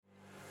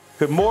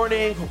Good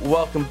morning,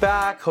 welcome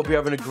back. Hope you're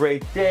having a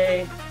great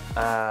day.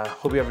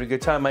 Hope you're having a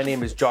good time. My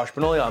name is Josh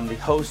Benoliel. I'm the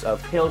host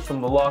of Tales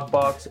from the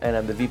Lockbox, and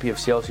I'm the VP of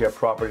Sales here at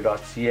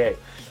Property.ca.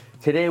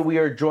 Today we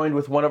are joined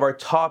with one of our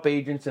top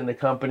agents in the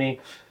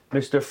company,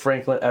 Mr.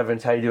 Franklin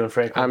Evans. How you doing,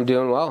 Franklin? I'm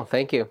doing well,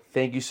 thank you.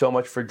 Thank you so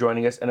much for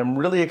joining us, and I'm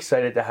really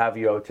excited to have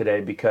you out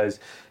today because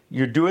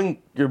you're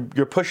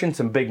pushing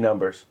some big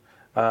numbers,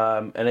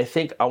 and I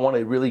think I want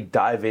to really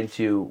dive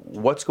into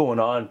what's going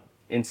on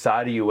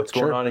inside of you, what's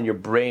going on in your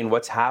brain,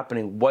 what's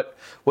happening, what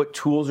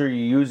tools are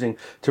you using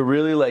to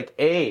really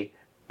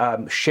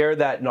share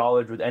that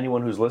knowledge with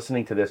anyone who's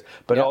listening to this,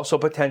 but also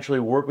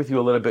potentially work with you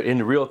a little bit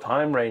in real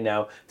time right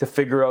now to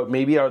figure out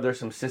maybe are there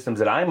some systems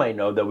that I might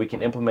know that we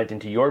can implement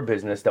into your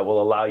business that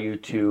will allow you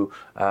to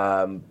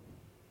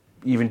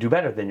even do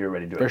better than you're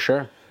already doing. For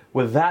sure.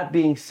 With that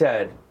being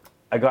said,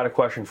 I got a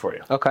question for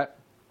you. Okay.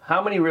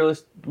 How many real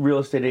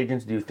estate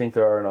agents do you think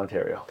there are in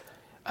Ontario?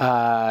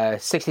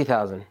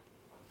 60,000.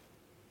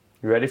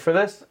 You ready for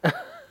this? You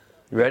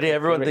ready?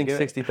 Everyone thinks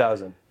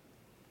 60,000.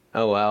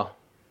 Oh, wow.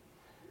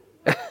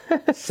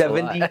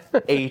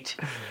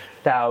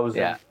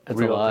 78,000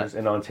 realtors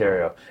in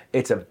Ontario.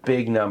 It's a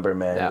big number,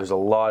 man. Yeah. There's a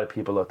lot of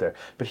people out there.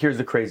 But here's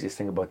the craziest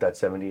thing about that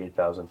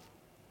 78,000.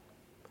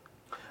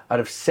 Out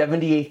of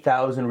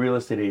 78,000 real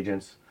estate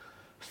agents,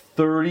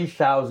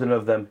 30,000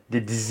 of them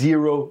did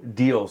 0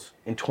 deals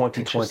in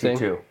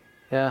 2022.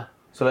 Yeah.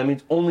 So that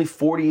means only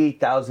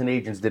 48,000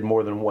 agents did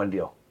more than 1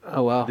 deal.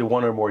 Oh, wow. Did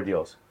 1 or more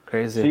deals.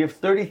 Crazy. So you have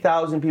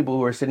 30,000 people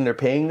who are sitting there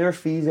paying their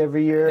fees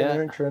every year and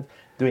their insurance,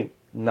 doing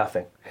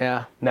nothing.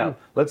 Yeah. Now,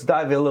 let's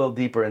dive a little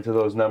deeper into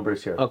those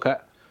numbers here. Okay.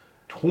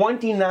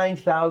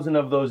 29,000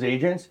 of those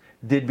agents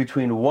did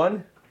between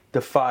 1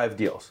 to 5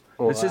 deals.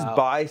 Oh, this is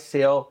buy,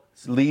 sale,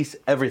 lease,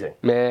 everything.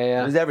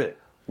 Yeah. This is everything.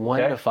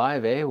 1 to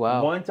 5, eh?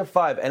 Wow. 1 to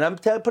 5. And I'm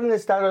putting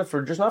this down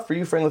for just not for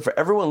you, Franklin, for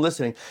everyone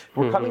listening.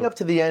 We're coming up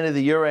to the end of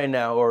the year right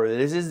now, or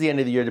this is the end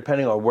of the year,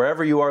 depending on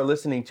wherever you are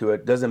listening to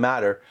it, doesn't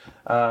matter.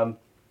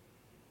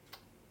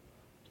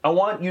 I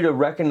want you to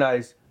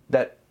recognize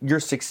that your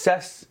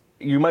success,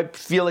 you might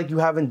feel like you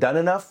haven't done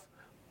enough,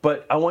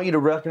 but I want you to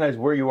recognize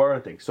where you are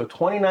on things. So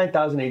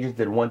 29,000 agents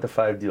did 1 to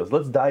 5 deals.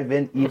 Let's dive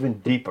in even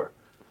deeper.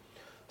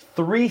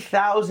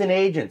 3,000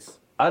 agents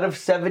out of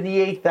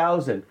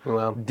 78,000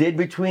 did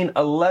between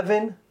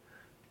 11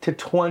 to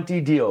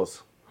 20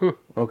 deals.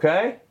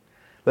 Okay?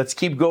 Let's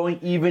keep going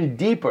even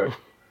deeper.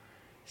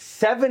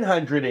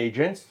 700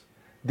 agents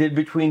did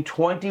between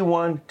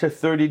 21 to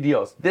 30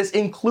 deals. This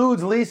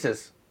includes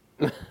leases.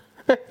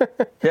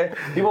 Okay?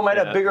 People might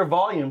have bigger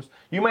volumes.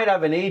 You might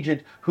have an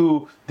agent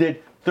who did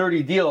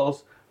 30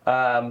 deals,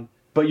 but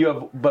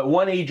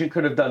one agent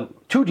could have done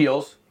 2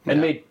 deals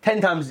and made 10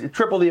 times,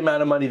 triple the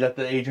amount of money that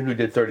the agent who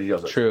did 30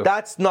 deals. True.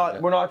 That's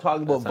not, we're not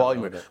talking about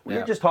volume.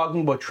 We're just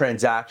talking about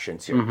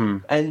transactions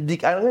here. And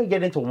I'm going to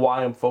get into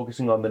why I'm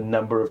focusing on the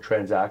number of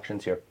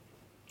transactions here.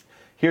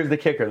 Here's the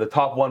kicker, the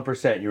top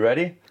 1%. You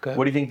ready? Okay.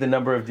 What do you think the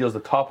number of deals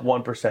the top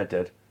 1%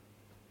 did?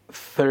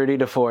 30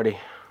 to 40.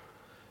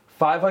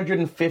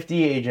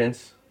 550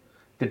 agents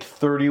did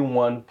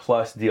 31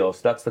 plus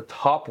deals. That's the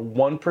top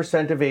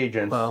 1% of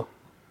agents. Wow.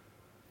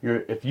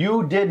 If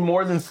you did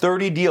more than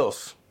 30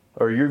 deals,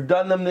 or you've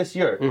done them this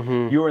year,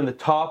 you're in the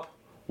top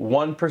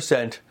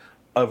 1%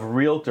 of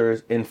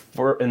realtors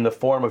in the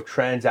form of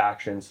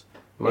transactions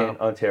in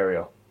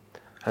Ontario.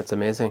 That's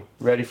amazing.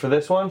 Ready for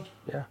this one?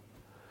 Yeah.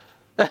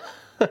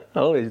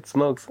 Holy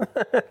smokes.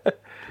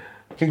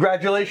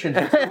 Congratulations,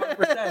 it's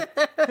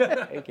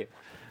 1%. Thank you.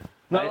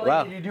 Not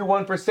only did you do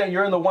 1%,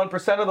 you're in the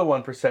 1% of the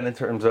 1% in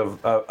terms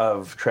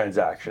of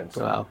transactions.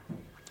 Wow.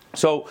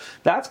 So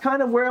that's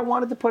kind of where I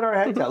wanted to put our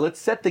heads at. Let's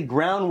set the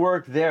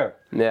groundwork there.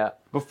 Yeah.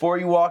 Before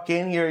you walk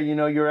in here,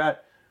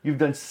 you've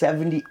done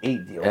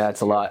 78 deals. Yeah,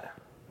 it's a lot.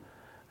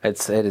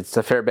 It's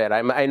a fair bit.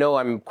 I know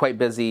I'm quite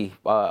busy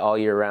all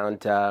year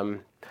round.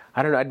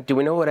 I don't know. Do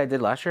we know what I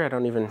did last year? I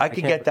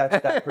could get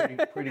that pretty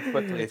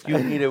quickly. If you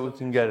need it, we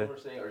can get it. Are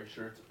you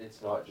sure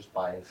it's not just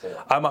buy and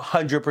sell? I'm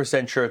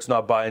 100% sure it's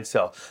not buy and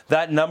sell.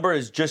 That number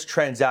is just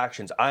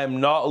transactions. I am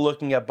not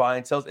looking at buy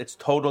and sells. It's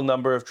total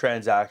number of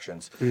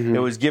transactions.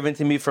 It was given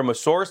to me from a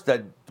source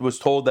that was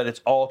told that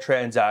it's all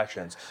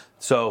transactions.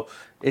 So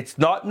it's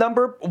not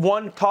number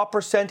 1 top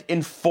percent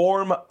in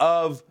form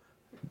of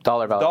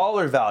dollar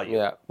value.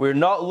 Yeah. We're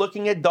not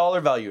looking at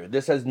dollar value.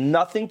 This has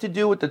nothing to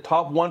do with the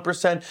top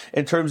 1%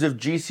 in terms of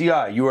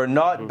GCI. You are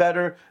not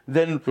better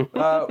than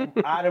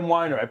Adam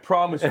Weiner. I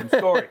promise you. I'm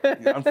sorry.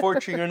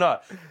 Unfortunately, you're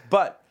not.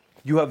 But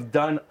you have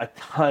done a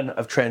ton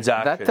of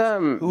transactions.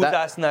 Who's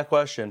asking that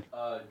question?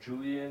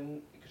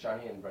 Julian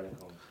Kashani and Brendan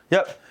Combs.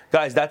 Yep.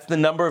 Guys, that's the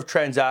number of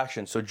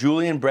transactions. So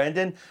Julie and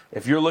Brendan,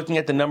 if you're looking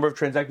at the number of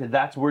transactions,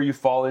 that's where you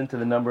fall into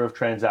the number of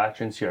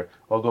transactions here.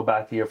 I'll go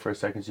back to you for a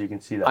second so you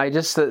can see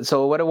that.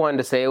 So what I wanted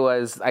to say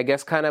was, I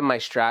guess kind of my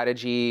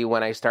strategy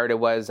when I started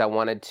was I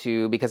wanted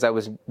to, because I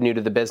was new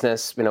to the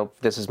business,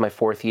 this is my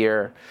 4th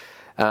year,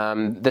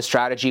 The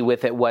strategy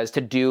with it was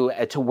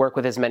to work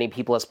with as many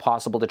people as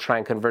possible to try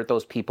and convert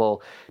those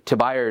people to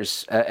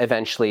buyers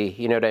eventually.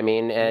 You know what I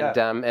mean?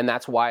 And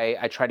that's why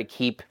I try to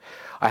keep.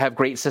 I have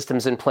great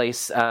systems in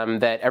place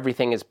that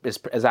everything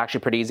is actually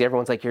pretty easy.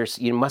 Everyone's like,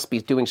 you must be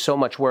doing so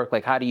much work.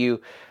 Like, how do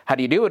you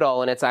do it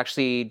all? And it's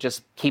actually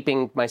just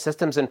keeping my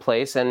systems in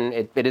place, and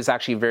it is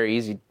actually very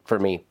easy for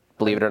me.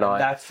 Believe it or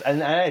not.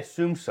 And I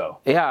assume so.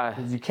 Yeah.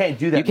 You can't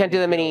do that. You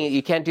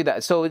can't do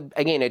that. So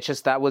again, it's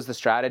just, that was the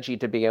strategy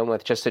to begin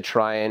with, just to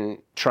try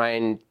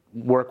and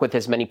work with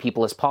as many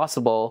people as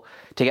possible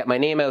to get my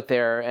name out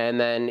there. And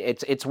then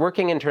it's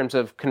working in terms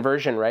of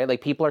conversion, right?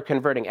 Like, people are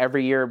converting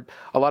every year.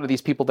 A lot of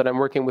these people that I'm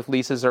working with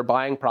leases are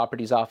buying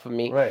properties off of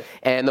me. Right.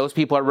 And those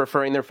people are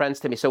referring their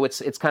friends to me. So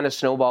it's kind of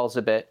snowballs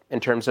a bit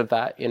in terms of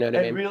that. You know what I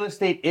mean? And real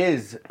estate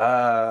is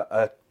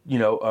a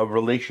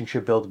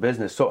relationship built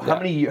business. So how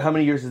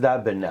many years has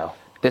that been now?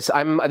 This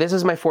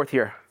is my fourth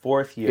year.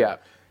 Fourth year. Yeah.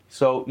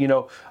 So,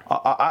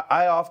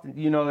 I often,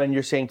 and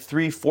you're saying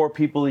 3-4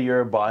 people a year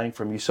are buying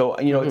from you. So,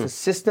 it's a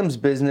systems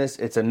business,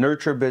 it's a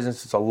nurture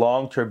business, it's a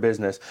long-term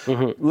business.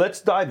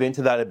 Let's dive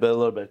into that a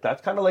little bit.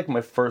 That's kind of like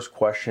my first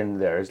question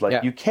there is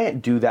like, you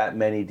can't do that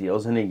many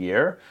deals in a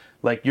year.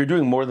 Like, you're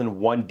doing more than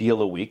one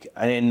deal a week.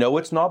 I know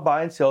it's not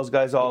buy and sales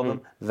guys, all of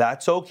them.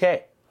 That's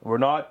okay. We're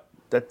not.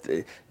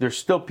 There's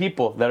still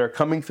people that are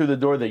coming through the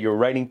door that you're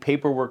writing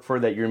paperwork for,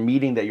 that you're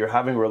meeting, that you're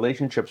having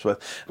relationships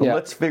with. But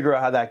let's figure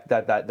out how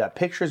that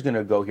picture is going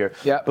to go here.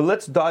 Yeah. But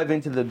let's dive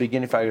into the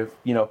beginning.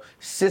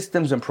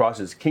 Systems and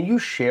process. Can you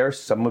share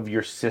some of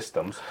your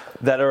systems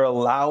that are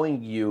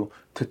allowing you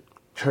to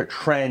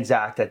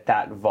transact at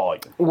that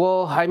volume?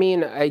 Well, I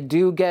mean, I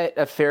do get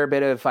a fair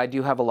bit of. I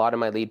do have a lot of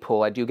my lead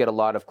pool. I do get a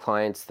lot of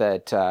clients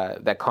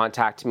that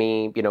contact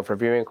me, for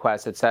viewing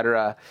requests,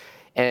 etc.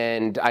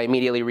 And I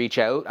immediately reach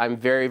out. I'm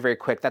very, very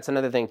quick. That's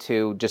another thing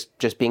too,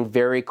 just being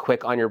very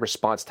quick on your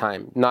response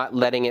time, not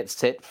letting it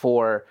sit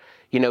for,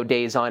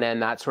 days on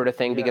end, that sort of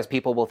thing, because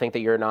people will think that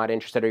you're not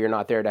interested or you're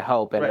not there to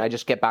help. And I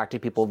just get back to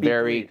people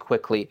very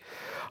quickly.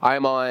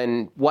 I'm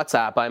on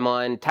WhatsApp. I'm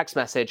on text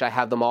message. I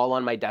have them all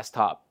on my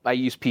desktop. I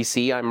use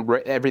PC.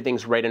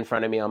 Everything's right in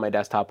front of me on my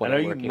desktop when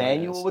I'm working. And are you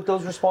manual with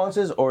those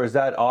responses, or is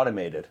that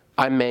automated?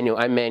 I'm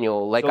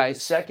manual. Like, so the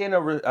second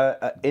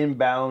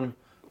inbound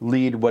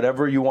lead,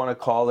 whatever you want to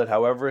call it,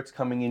 however it's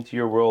coming into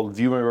your world,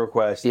 viewing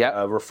request,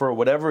 referral,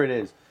 whatever it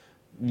is,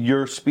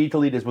 your speed to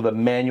lead is with a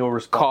manual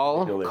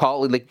response.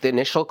 Call, like the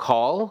initial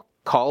call,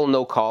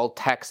 no call,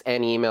 text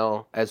and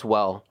email as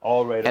well.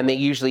 All right. And they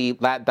usually,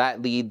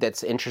 that lead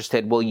that's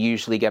interested will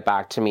usually get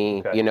back to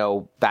me,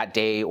 that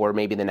day or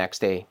maybe the next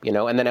day,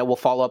 and then I will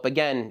follow up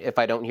again if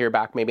I don't hear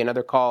back, maybe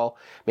another call,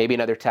 maybe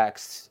another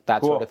text,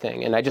 that sort of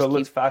thing. And I just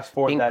keep fast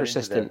forward being that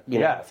persistent.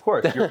 Yeah, of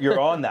course. You're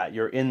on that.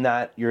 You're in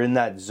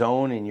that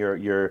zone, and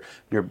you're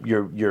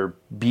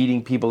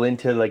beating people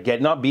into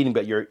not beating,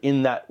 but you're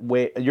in that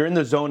way. You're in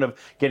the zone of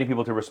getting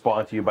people to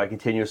respond to you by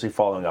continuously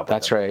folling up.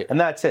 That's right. And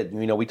that's it.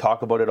 We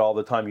talk about it all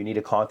the time. You need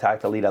to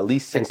contact a lead at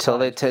least 6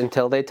 times.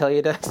 Until they tell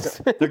you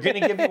to. They're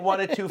going to give you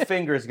 1 or 2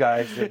 fingers,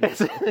 guys.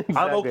 Exactly.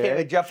 I'm okay.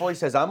 Right? Jeff always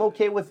says, I'm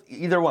okay with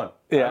either one.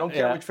 I don't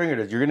care which finger it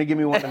is. You're going to give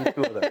me 1 or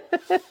 2 of them.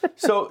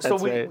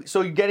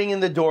 So you're getting in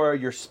the door,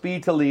 your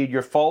speed to lead,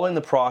 you're following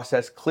the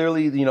process.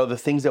 Clearly, the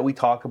things that we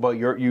talk about,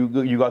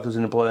 you got those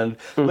in the plan.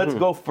 Let's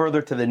go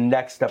further to the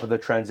next step of the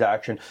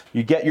transaction.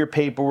 You get your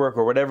paperwork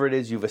or whatever it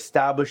is you've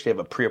established. You have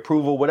a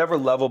pre-approval, whatever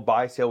level,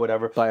 buy, sale,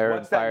 whatever.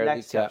 What's that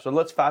next step? So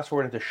let's fast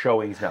forward into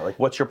showings now. Like,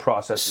 what's your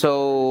process?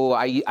 So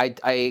I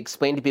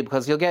explain to people,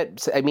 because you'll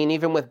get,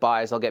 even with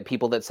buys, I'll get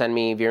people that send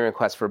me viewing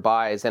requests for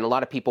buys, and a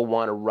lot of people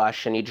want to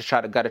rush, and you just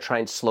got to try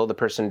and slow the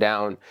person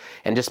down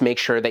and just make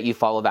sure that you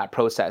follow that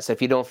process.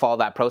 If you don't follow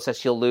that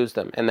process, you'll lose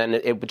them, and then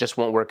it just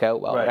won't work out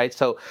well, right?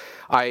 So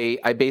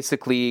I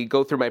basically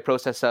go through my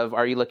process of,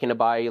 are you looking to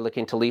buy? Are you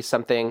looking to lease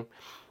something?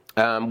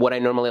 What I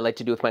normally like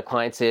to do with my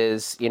clients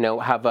is,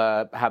 have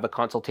a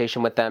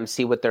consultation with them,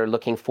 see what they're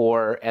looking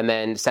for, and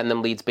then send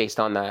them leads based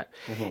on that.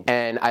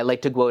 And I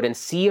like to go out and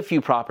see a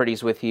few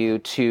properties with you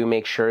to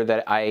make sure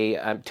that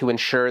to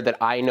ensure that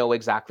I know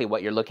exactly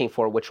what you're looking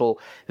for, which will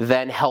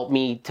then help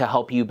me to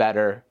help you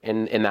better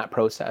in that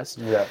process.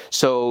 Yeah.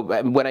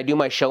 So when I do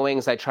my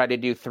showings, I try to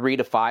do 3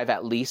 to 5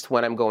 at least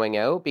when I'm going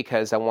out,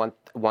 because I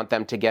want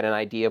them to get an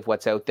idea of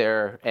what's out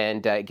there,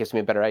 and it gives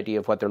me a better idea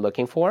of what they're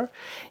looking for.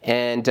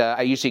 And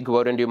I usually go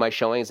out and do my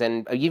showings,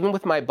 and even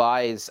with my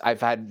buys,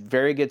 I've had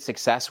very good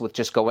success with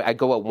just going. I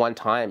go at one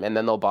time, and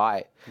then they'll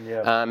buy.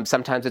 Yeah.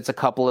 Sometimes it's a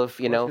couple of,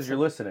 because you're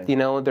listening.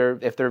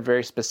 If they're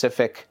very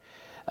specific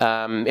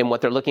in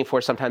what they're looking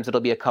for. Sometimes it'll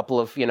be a couple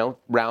of,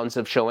 rounds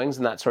of showings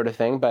and that sort of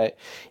thing. But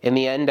in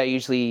the end, I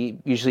usually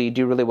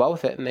do really well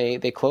with it,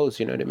 and they close,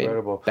 you know what I mean?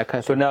 Incredible. That kind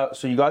of thing.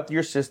 So you got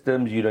your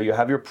systems, you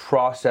have your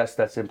process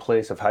that's in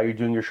place of how you're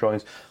doing your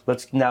showings.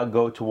 Let's now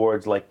go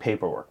towards like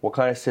paperwork. What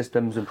kind of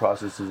systems and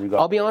processes you got?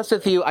 I'll be honest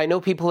with you. I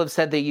know people have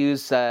said they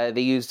use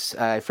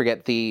I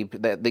forget the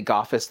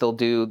office. They'll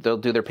do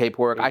their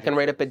paperwork. I can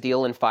write up a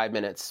deal in 5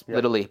 minutes,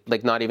 literally,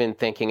 like not even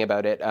thinking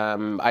about it.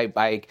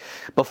 I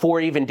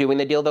before even doing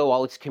the deal, though,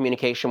 all it's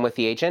communication with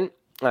the agent.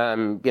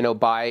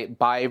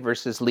 buy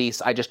versus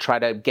lease. I just try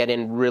to get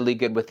in really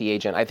good with the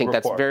agent. I think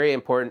that's very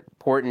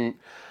important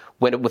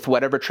with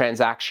whatever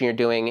transaction you're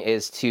doing,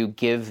 is to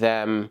give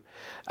them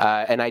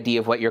an idea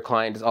of what your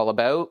client is all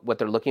about, what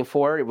they're looking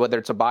for, whether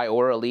it's a buy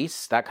or a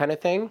lease, that kind of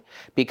thing.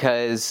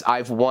 Because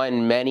I've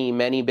won many,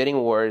 many bidding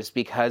wars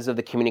because of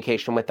the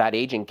communication with that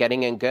agent,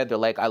 getting in good. They're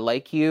like, I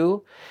like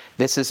you.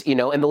 This is, and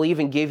they'll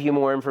even give you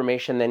more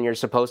information than you're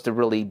supposed to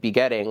really be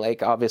getting,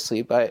 like,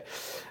 obviously. But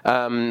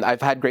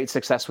I've had great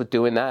success with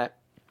doing that.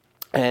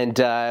 And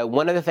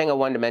one other thing I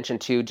wanted to mention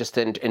too, just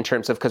in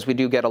terms of, because we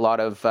do get a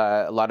lot of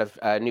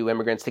new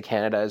immigrants to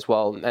Canada as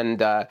well,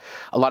 and a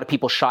lot of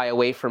people shy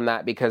away from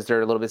that because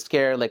they're a little bit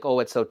scared, like, oh,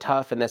 it's so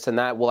tough and this and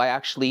that. Well, I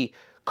actually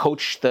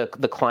coach the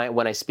client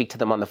when I speak to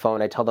them on the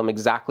phone. I tell them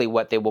exactly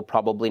what they will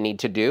probably need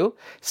to do,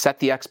 set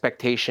the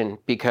expectation,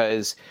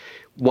 because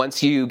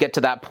once you get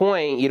to that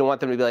point, you don't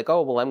want them to be like,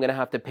 oh, well, I'm going to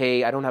have to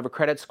pay, I don't have a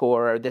credit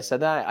score or this or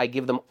that. I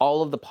give them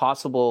all of the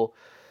possible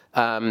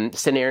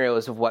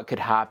scenarios of what could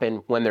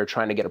happen when they're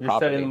trying to get a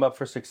property. You're setting them up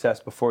for success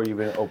before you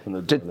even open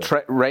the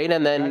door. Right,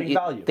 and then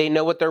they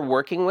know what they're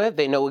working with.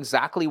 They know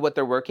exactly what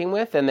they're working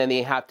with, and then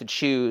they have to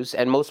choose.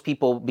 And most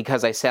people,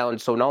 because I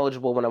sound so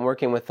knowledgeable when I'm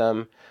working with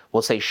them,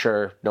 will say,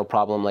 sure, no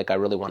problem, like, I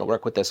really want to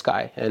work with this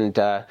guy. And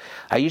I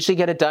usually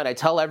get it done. I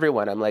tell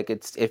everyone, I'm like,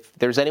 if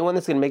there's anyone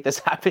that's going to make this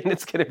happen,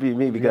 it's going to be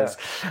me, because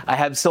I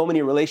have so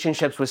many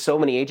relationships with so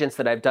many agents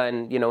that I've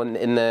done,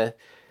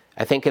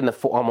 I think in the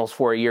almost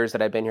 4 years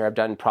that I've been here, I've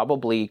done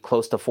probably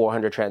close to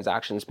 400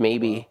 transactions,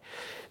 maybe. Wow.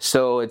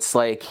 So it's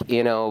like,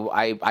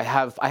 I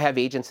have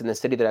agents in the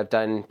city that I've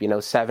done,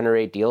 7 or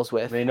 8 deals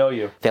with. They know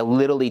you. They'll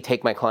literally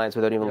take my clients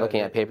without even looking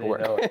at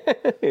paperwork.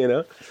 They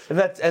know And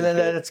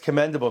that's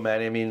commendable,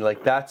 man. I mean,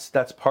 like, that's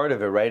part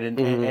of it, right?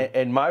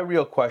 And my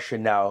real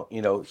question now,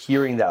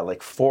 hearing that,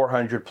 like,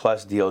 400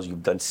 plus deals,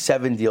 you've done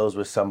 7 deals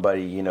with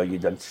somebody,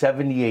 you've done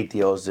 78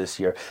 deals this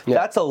year. Yeah.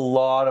 That's a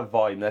lot of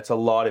volume. That's a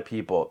lot of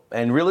people.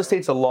 And real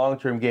estate's a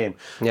long-term game.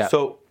 Yeah.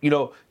 So,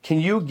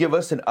 can you give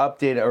us an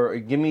update or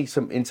give me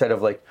some insight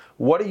of, like,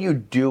 what are you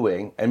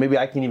doing? And maybe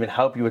I can even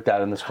help you with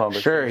that in this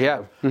conversation. Sure,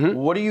 yeah.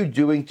 What are you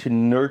doing to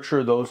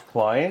nurture those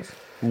clients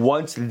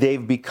once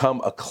they've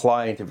become a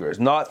client of yours?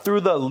 Not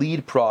through the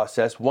lead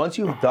process. Once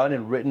you've done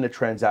and written a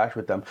transaction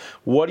with them,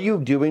 what are you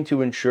doing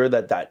to ensure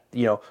that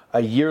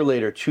a year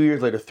later, 2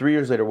 years later, 3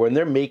 years later, when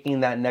they're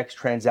making that next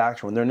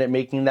transaction, when they're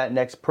making that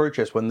next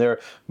purchase, when they're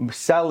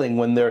selling,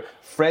 when their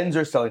friends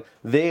are selling,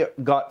 they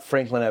got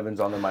Franklin Evans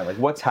on their mind? Like,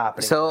 what's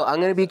happening? So I'm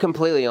going to be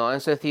completely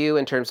honest with you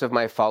in terms of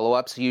my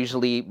follow-ups.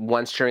 Usually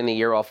once during the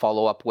year, I'll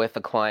follow up with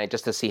a client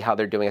just to see how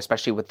they're doing,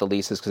 especially with the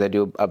leases, because I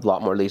do a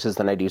lot more leases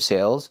than I do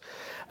sales.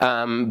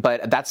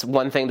 But that's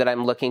one thing that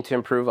I'm looking to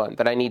improve on,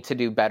 that I need to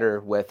do better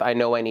with. I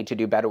know I need to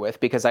do better with,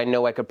 because I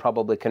know I could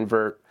probably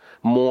convert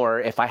more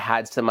if I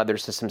had some other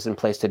systems in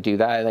place to do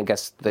that. And I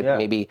guess that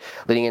maybe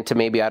leading into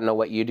maybe I don't know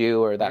what you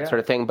do or that sort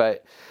of thing.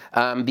 But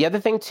the other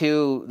thing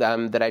too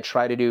that I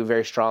try to do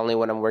very strongly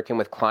when I'm working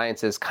with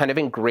clients is kind of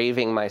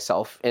engraving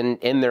myself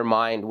in their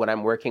mind when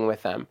I'm working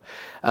with them.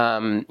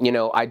 I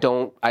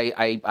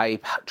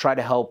try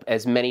to help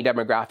as many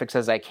demographics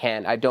as I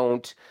can. I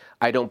don't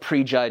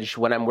prejudge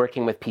when I'm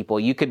working with people.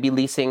 You could be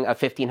leasing a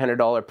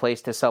 $1,500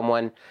 place to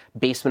someone,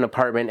 basement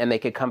apartment, and they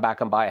could come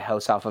back and buy a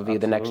house off of you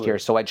the next year.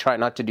 So I try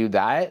not to do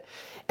that.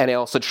 And I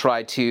also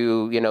try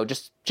to,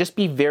 just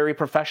be very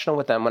professional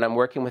with them when I'm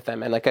working with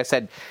them. And like I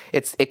said,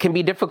 it can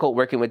be difficult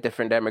working with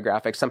different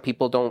demographics. Some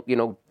people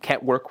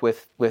can't work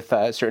with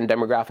certain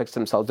demographics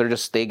themselves.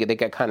 They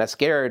get kind of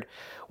scared,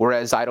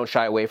 whereas I don't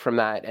shy away from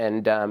that.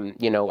 And,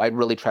 I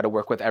really try to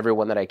work with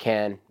everyone that I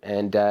can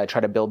and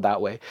try to build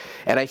that way.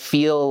 And I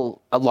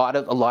feel a lot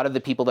of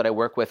the people that I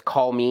work with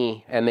call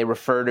me and they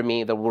refer to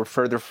me. They'll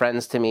refer their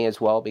friends to me as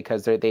well,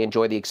 because they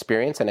enjoy the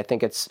experience. And I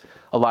think it's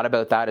a lot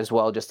about that as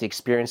well, just the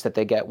experience that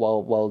they get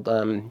while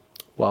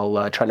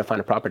trying to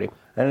find a property.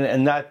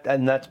 And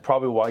that's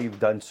probably why you've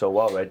done so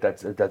well, right?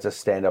 That's a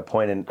stand-up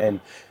point.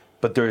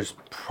 But there's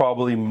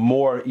probably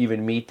more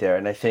even meat there.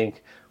 And I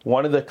think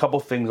one of the couple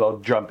things I'll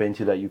jump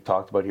into that you've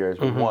talked about here is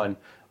one,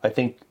 I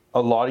think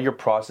a lot of your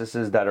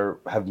processes that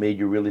have made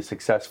you really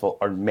successful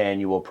are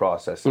manual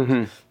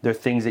processes. They're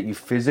things that you've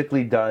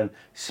physically done,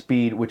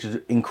 speed, which is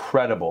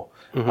incredible.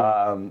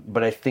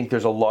 But I think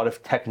there's a lot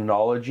of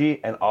technology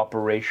and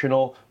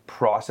operational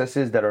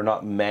processes that are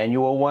not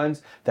manual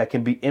ones that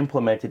can be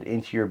implemented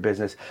into your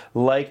business,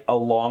 like a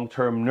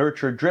long-term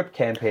nurture drip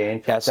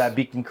campaign that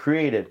can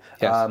created,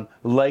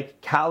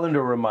 like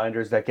calendar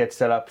reminders that get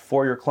set up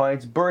for your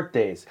clients'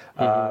 birthdays,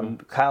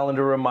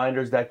 calendar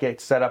reminders that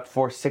get set up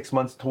for 6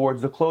 months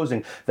towards the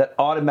closing that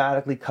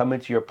automatically come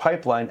into your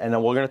pipeline. And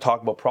then we're going to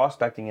talk about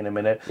prospecting in a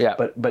minute,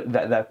 but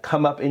that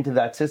come up into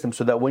that system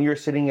so that when you're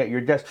sitting at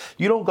your desk,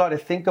 you don't got to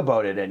think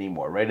about it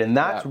anymore, right? And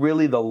that's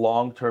really the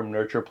long-term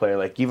nurture play.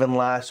 Like even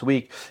last last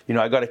week,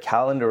 I got a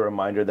calendar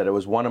reminder that it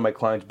was one of my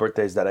clients'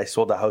 birthdays that I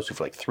sold a house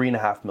for like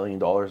 $3.5 million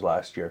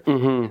last year.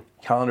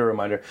 Calendar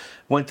reminder.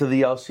 Went to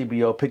the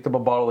LCBO, picked up a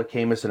bottle of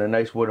Camus in a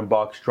nice wooden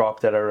box,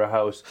 dropped that at her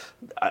house.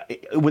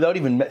 Without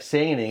even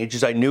saying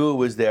anything, I knew it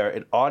was there.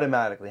 It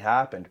automatically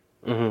happened.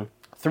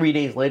 3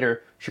 days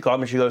later, she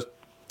called me. She goes,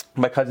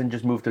 "My cousin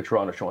just moved to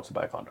Toronto. She wants to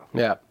buy a condo."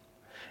 Yeah.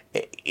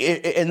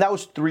 And that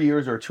was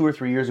 2 or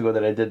 3 years ago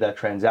that I did that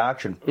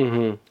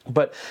transaction.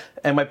 But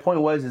my point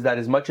is that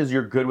as much as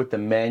you're good with the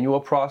manual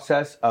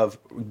process of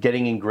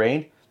getting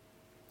ingrained,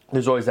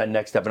 there's always that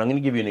next step. And I'm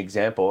going to give you an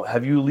example.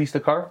 Have you leased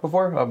a car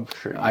before? I'm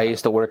sure. I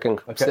used to work in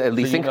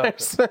leasing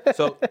cars.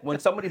 So when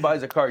somebody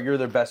buys a car, you're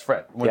their best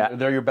friend.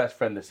 They're your best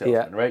friend, the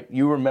salesman, right?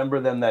 You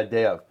remember them that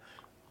day of.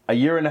 A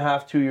year and a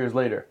half, 2 years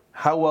later,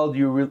 how well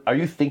are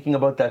you thinking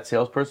about that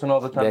salesperson all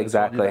the time?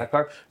 Exactly. That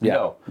car? Yeah.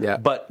 No. Yeah.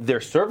 But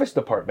their service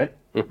department,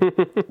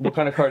 what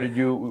kind of car did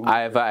you? I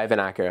have an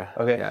Acura.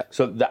 Okay. Yeah.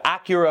 So the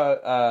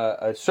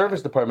Acura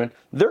service department,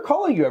 they're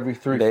calling you every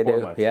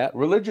 3-4 months. Yeah.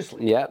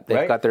 Religiously. Yeah. They've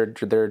right? got their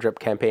drip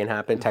campaign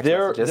happen, text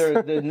messages.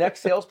 The next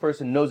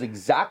salesperson knows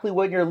exactly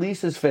when your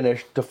lease is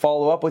finished to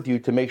follow up with you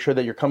to make sure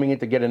that you're coming in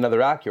to get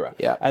another Acura.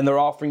 Yeah. And they're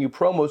offering you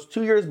promos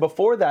 2 years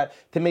before that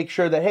to make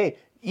sure that, hey,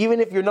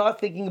 even if you're not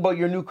thinking about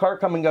your new car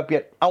coming up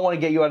yet, I want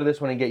to get you out of this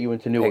one and get you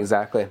into new one.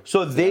 Exactly.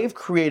 So they've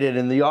created,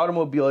 in the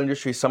automobile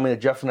industry, something that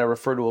Jeff and I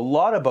refer to a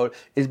lot about,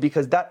 is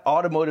because that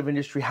automotive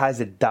industry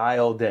has it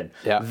dialed in.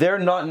 Yeah. They're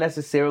not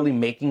necessarily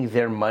making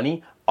their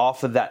money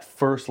off of that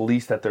first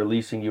lease that they're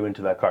leasing you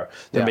into that car.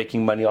 They're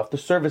making money off the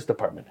service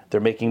department.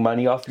 They're making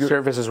money off your...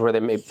 Service is where they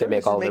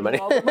make all their money.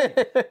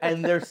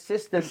 And their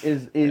system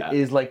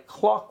is like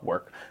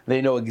clockwork.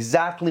 They know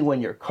exactly when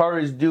your car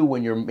is due,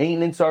 when your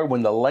maintenance are,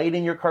 when the light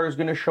in your car is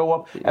going to show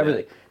up,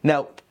 everything.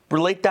 Now,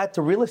 relate that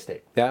to real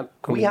estate. Yeah,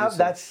 we have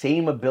that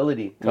same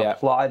ability to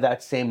apply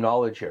that same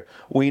knowledge here.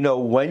 We know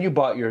when you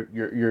bought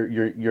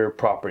your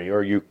property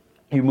or you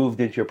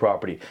moved into your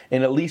property.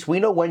 And at least we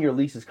know when your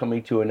lease is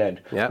coming to an end.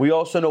 Yeah. We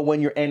also know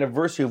when your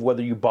anniversary of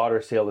whether you bought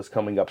or sale is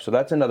coming up. So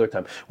that's another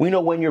time. We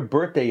know when your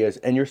birthday is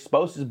and your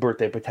spouse's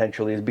birthday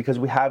potentially is because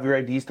we have your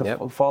IDs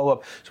to follow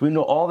up. So we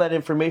know all that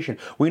information.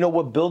 We know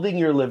what building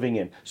you're living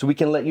in. So we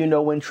can let you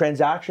know when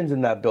transactions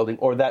in that building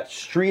or that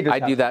street is I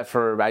do that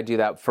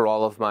for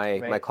all of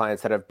my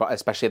clients that have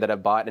especially that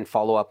have bought and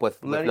follow up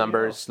with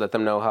numbers, let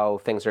them know how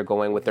things are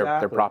going with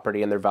their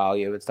property and their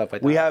value and stuff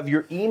like that. We have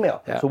your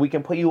email. So we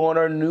can put you on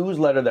our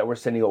newsletter that we're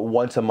sending out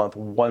once a month,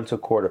 once a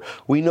quarter.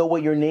 We know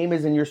what your name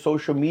is in your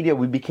social media.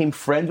 We became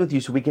friends with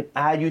you so we can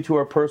add you to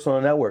our personal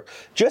network.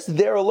 Just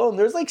there alone,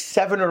 there's like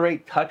 7 or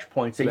 8 touch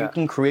points that you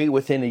can create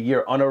within a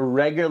year on a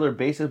regular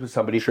basis with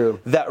somebody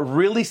that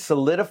really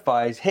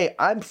solidifies, hey,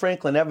 I'm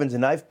Franklin Evans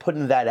and I've put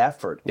in that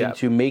effort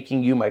into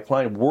making you my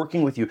client,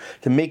 working with you,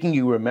 to making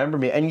you remember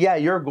me. And yeah,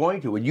 you're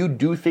going to. When you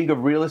do think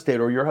of real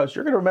estate or your house,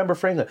 you're going to remember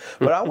Franklin.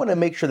 But I want to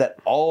make sure that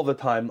all the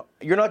time,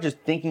 you're not just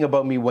thinking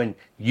about me when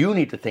you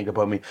need to think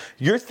about me.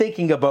 You're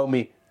thinking about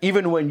me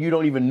even when you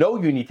don't even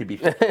know you need to be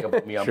thinking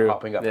about me. I'm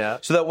popping up. Yeah.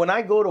 So that when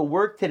I go to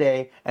work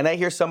today and I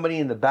hear somebody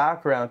in the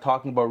background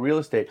talking about real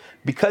estate,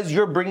 because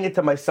you're bringing it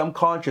to my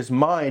subconscious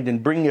mind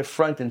and bringing it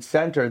front and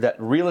center, that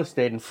real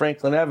estate and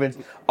Franklin Evans,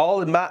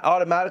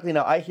 automatically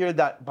now I hear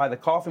that by the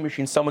coffee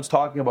machine, someone's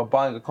talking about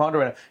buying a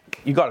condo and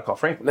you got to call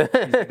Franklin.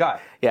 He's the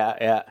guy.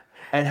 Yeah.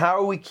 And how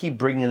do we keep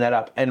bringing that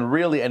up? And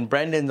really, and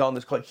Brendan's on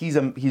this call. He's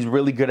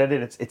really good at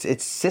it.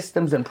 It's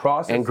systems and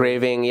processes.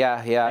 Engraving,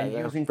 and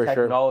using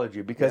technology.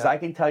 Sure. Because I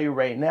can tell you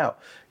right now,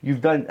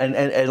 you've done,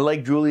 and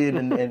like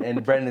Julian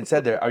and Brendan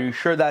said there, are you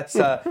sure that's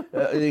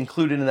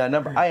included in that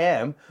number? I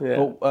am,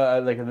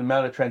 like the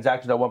amount of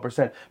transactions at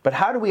 1%. But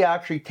how do we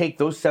actually take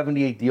those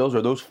 78 deals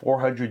or those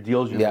 400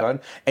 deals you've done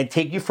and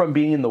take you from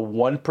being in the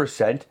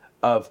 1%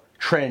 of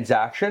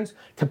transactions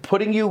to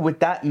putting you with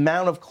that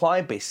amount of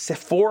client base,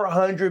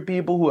 400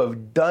 people who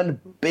have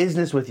done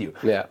business with you.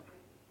 Yeah.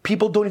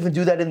 People don't even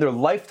do that in their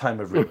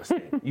lifetime of real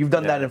estate. You've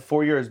done that in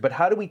 4 years. But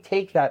how do we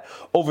take that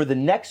over the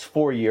next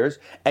 4 years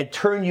and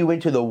turn you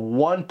into the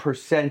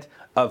 1%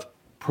 of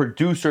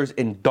producers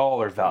in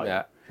dollar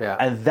value? Yeah.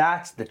 And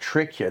that's the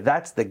trick here.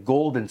 That's the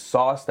golden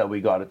sauce that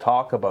we got to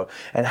talk about.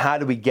 And how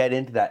do we get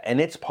into that? And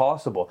it's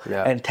possible.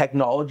 Yeah. And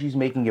technology is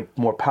making it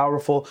more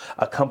powerful.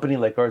 A company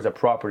like ours, a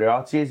Property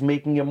Dossier, is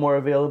making it more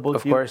available.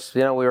 Of course,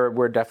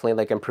 we're definitely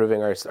like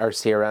improving our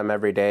CRM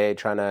every day,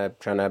 trying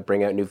to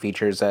bring out new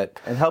features that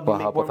and help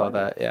with all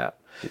that. Yeah.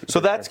 So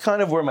that's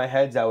kind of where my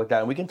head's at with that,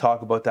 and we can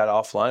talk about that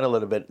offline a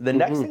little bit. The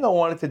next thing I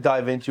wanted to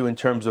dive into in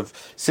terms of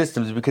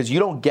systems, because you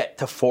don't get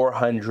to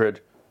 400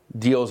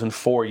 deals in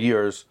 4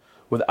 years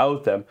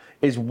without them,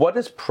 is what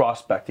is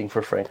prospecting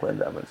for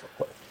Franklin Evans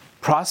look like?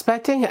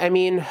 Prospecting? I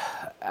mean,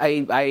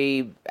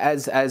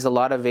 as a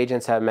lot of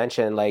agents have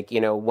mentioned, like,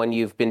 when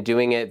you've been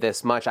doing it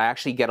this much, I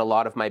actually get a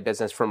lot of my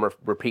business from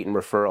repeat and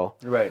referral.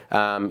 Right.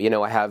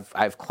 I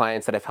have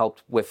clients that I've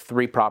helped with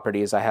 3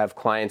 properties. I have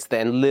clients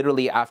that, and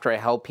literally after I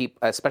help people,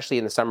 especially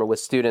in the summer with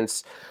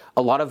students,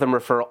 a lot of them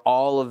refer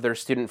all of their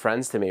student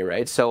friends to me,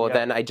 right? So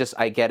then I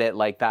get it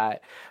like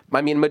that.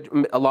 I mean,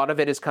 a lot of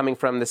it is coming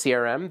from the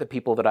CRM, the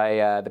people that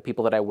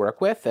I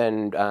work with,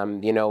 and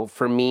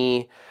for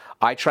me,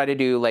 I try to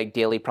do like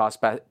daily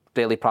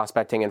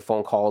prospecting and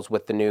phone calls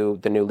with the new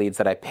leads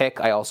that I pick.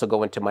 I also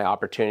go into my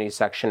opportunities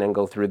section and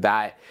go through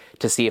that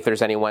to see if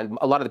there's anyone.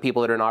 A lot of the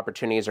people that are in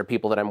opportunities are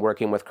people that I'm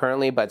working with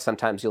currently, but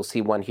sometimes you'll see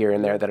one here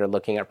and there that are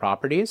looking at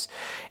properties.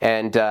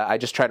 And I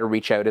just try to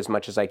reach out as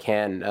much as I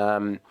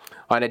can.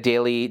 On a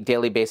daily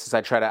basis,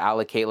 I try to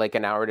allocate like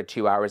an hour to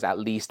 2 hours at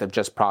least of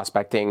just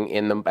prospecting.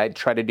 I've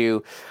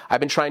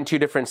been trying two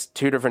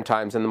different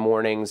times in the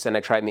mornings, and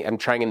I'm trying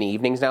in the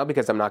evenings now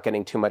because I'm not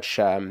getting too much.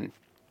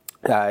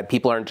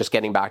 People aren't just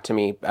getting back to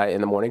me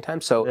in the morning time.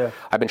 So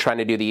I've been trying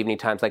to do the evening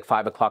times, like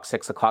 5 o'clock,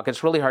 6 o'clock.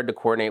 It's really hard to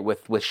coordinate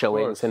with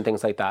showings and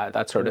things like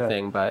that sort of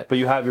thing. But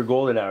you have your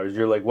golden hours.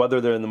 You're like, whether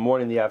they're in the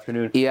morning, the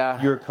afternoon,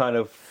 you're kind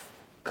of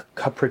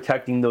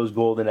protecting those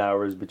golden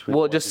hours between.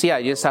 Well, you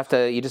just have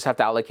to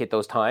allocate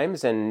those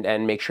times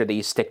and make sure that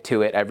you stick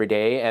to it every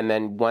day. And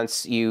then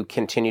once you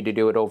continue to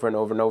do it over and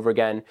over and over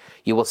again,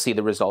 you will see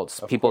the results.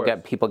 People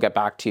get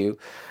back to you.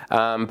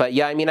 But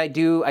yeah, I mean, I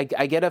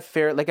get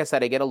like I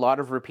said, I get a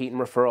lot of repeat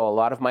and referral. A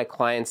lot of my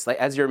clients, like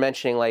as you're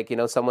mentioning, like,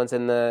 someone's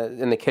in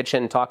the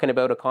kitchen talking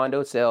about a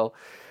condo sale.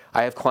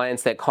 I have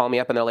clients that call me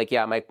up and they're like,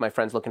 yeah, my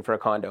friend's looking for a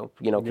condo.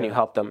 Can you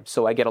help them?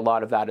 So I get a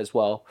lot of that as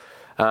well.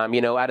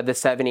 Out of the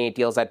 78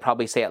 deals, I'd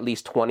probably say at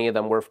least 20 of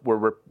them were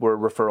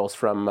referrals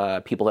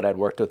from people that I'd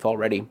worked with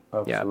already.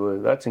 Absolutely.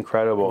 Yeah. That's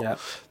incredible. Yeah.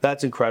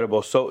 That's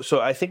incredible. So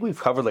I think we've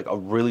covered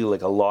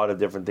a lot of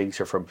different things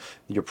here, from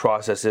your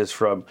processes,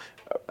 from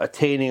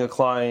attaining a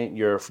client,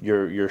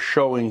 your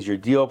showings, your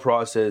deal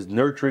process,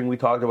 nurturing. We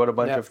talked about a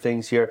bunch of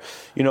things here.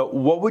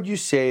 What would you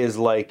say is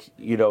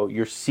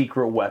your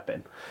secret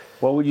weapon?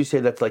 What would you say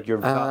that's like your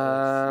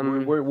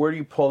where do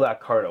you pull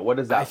that card out? What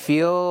is that? I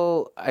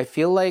feel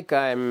like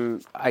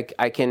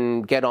I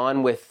can get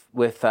on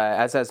with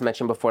as I was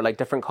mentioned before, like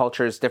different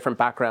cultures, different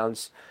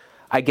backgrounds.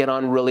 I get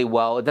on really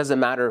well. It doesn't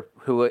matter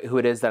who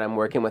it is that I'm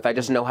working with. I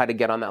just know how to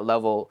get on that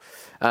level.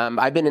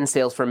 I've been in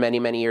sales for many,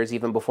 many years,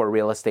 even before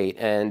real estate,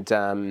 and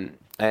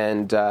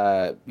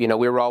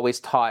we were always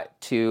taught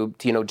to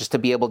just to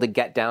be able to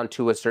get down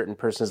to a certain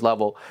person's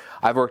level.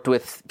 I've worked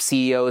with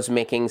CEOs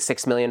making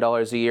 $6 million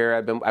a year.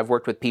 I've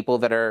worked with people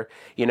that are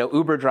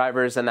Uber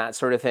drivers and that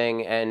sort of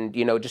thing, and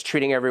just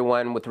treating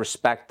everyone with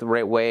respect the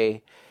right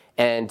way.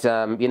 And,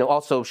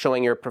 also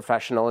showing your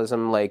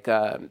professionalism, like,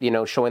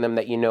 showing them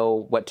that you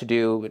know what to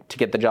do to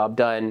get the job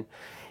done.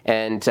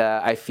 And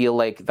I feel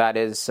like that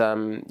is,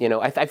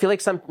 I feel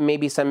like some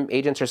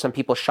agents or some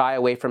people shy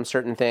away from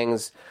certain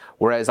things,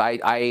 whereas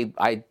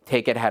I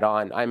take it head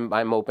on.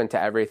 I'm open to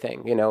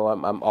everything,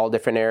 I'm all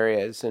different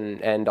areas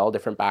and all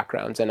different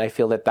backgrounds. And I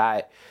feel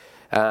that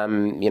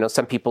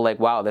some people like,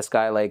 wow, this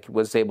guy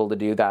was able to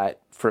do that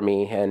for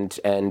me, and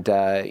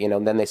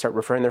then they start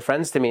referring their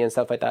friends to me and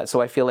stuff like that.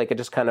 So I feel like it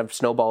just kind of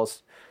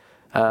snowballs,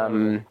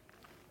 that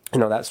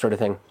sort of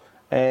thing.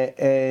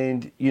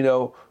 And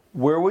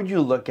where would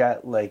you look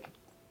at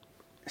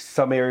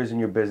some areas in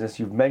your business?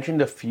 You've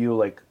mentioned a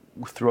few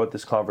throughout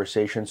this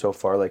conversation so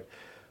far,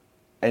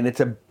 and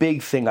it's a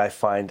big thing I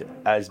find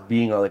as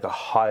being a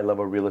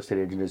high-level real estate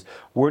agent is,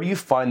 where do you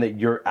find that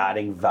you're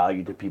adding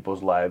value to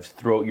people's lives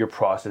throughout your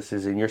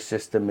processes and your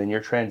system and your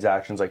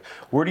transactions?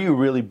 Where do you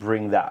really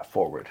bring that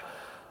forward?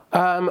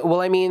 Well,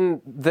 I mean,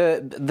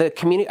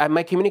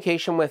 my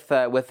communication with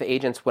the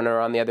agents when they're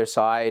on the other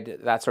side,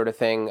 that sort of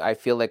thing, I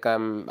feel like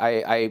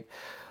I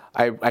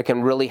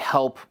can really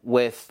help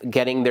with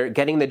getting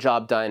the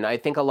job done. I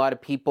think a lot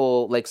of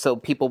people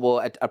people will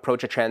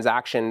approach a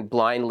transaction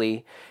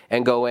blindly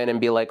and go in and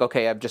be like,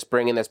 okay, I'm just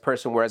bringing this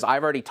person. Whereas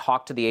I've already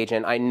talked to the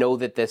agent. I know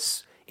that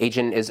this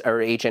agent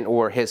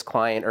or his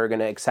client are going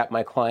to accept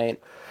my client.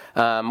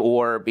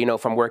 Or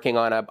if I'm working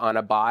on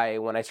a buy,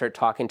 when I start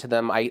talking to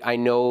them, I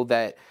know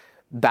that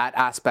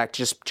aspect,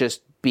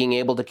 just being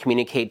able to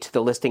communicate to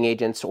the listing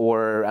agents,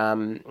 or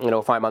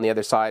if I'm on the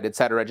other side, et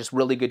cetera, just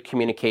really good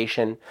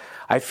communication.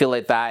 I feel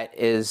like that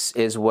is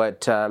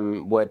what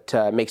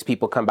makes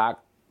people come back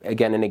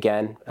again and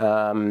again,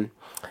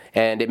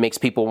 and it makes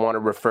people want to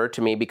refer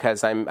to me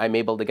because I'm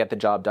able to get the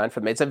job done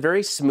for them. It's a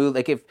very smooth.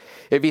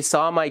 If you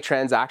saw my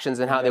transactions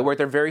and how they work,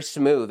 they're very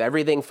smooth.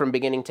 Everything from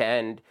beginning to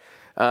end.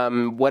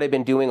 What I've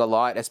been doing a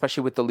lot,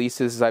 especially with the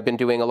leases, is I've been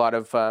doing a lot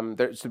of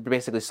there's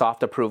basically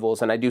soft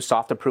approvals, and I do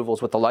soft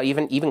approvals with a lot,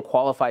 even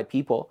qualified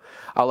people.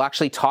 I'll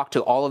actually talk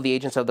to all of the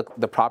agents of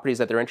the properties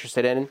that they're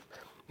interested in,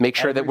 make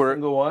sure that Every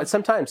single one?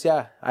 sometimes,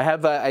 yeah. I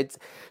have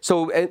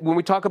when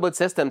we talk about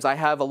systems, I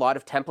have a lot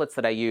of templates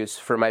that I use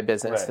for my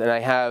business, Right. and I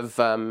have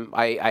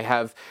I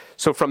have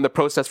so from the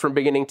process from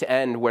beginning to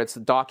end, where it's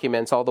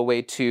documents all the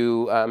way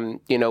to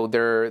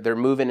their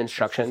move-in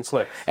instructions.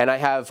 Clicks. And I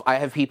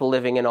have people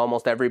living in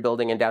almost every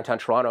building in downtown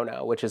Toronto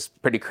now, which is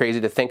pretty crazy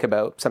to think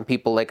about. Some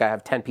people, like I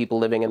have 10 people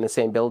living in the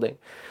same building.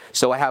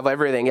 So I have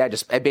everything. Yeah,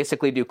 I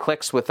basically do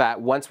clicks with that.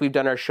 Once we've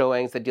done our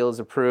showings, the deal is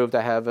approved.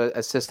 I have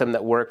a system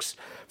that works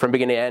from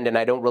beginning to end, and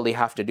I don't really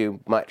have to do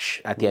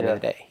much at the end of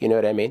the day. You know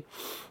what I mean?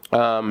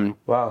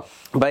 Wow.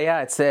 But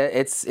yeah,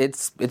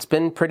 it's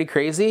been pretty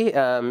crazy.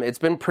 It's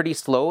been pretty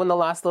slow in the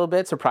last little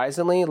bit,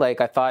 surprisingly.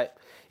 Like I thought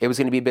it was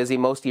going to be busy.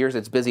 Most years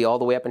it's busy all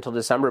the way up until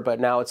December,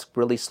 but now it's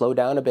really slowed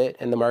down a bit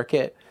in the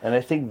market. And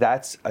I think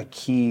that's a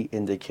key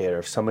indicator.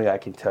 If something I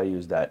can tell you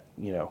is that,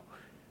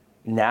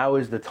 now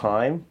is the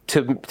time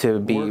to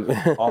be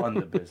work on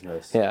the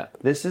business. Yeah.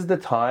 This is the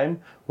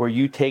time where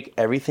you take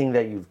everything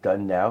that you've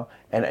done now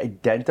and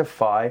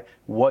identify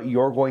what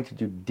you're going to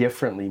do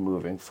differently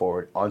moving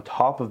forward on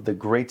top of the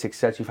great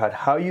success you've had.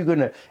 How are you going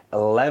to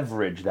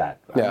leverage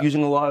that? Yeah. I'm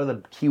using a lot of the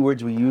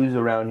keywords we use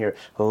around here,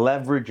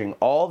 leveraging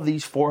all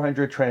these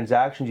 400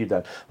 transactions you've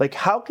done. Like,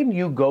 how can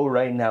you go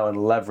right now and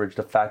leverage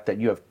the fact that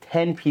you have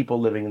 10 people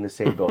living in the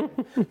same building?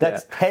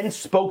 That's 10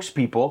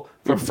 spokespeople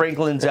for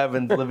Franklin's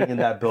Evans living in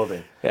that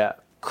building. Yeah.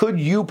 Could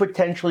you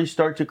potentially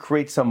start to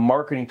create some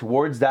marketing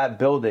towards that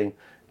building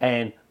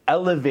and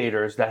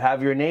elevators that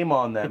have your name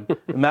on them?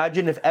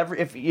 Imagine if I'm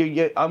just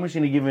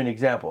going to give you an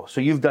example. So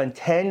you've done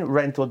 10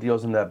 rental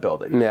deals in that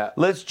building. Yeah.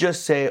 Let's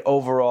just say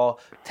overall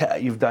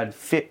you've done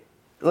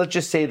let's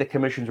just say the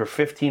commissions were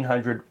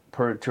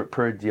 $1,500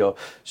 per deal.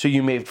 So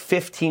you made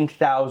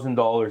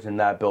 $15,000 in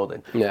that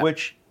building,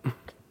 which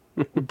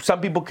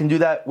some people can do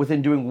that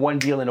within doing one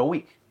deal in a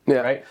week.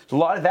 Yeah. Right? So a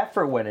lot of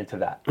effort went into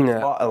that.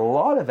 Yeah. A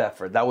lot of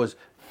effort. That was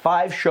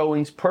 5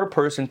 showings per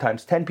person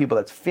times 10 people.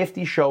 That's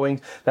 50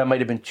 showings. That might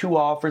have been 2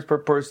 offers per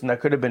person.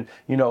 That could have been,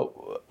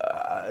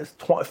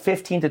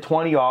 15 to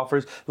 20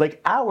 offers.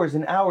 Like hours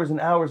and hours and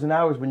hours and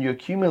hours. When you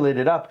accumulate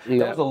it up,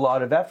 there was a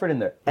lot of effort in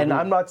there. And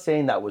I'm not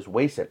saying that was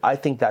wasted. I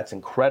think that's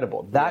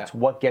incredible. That's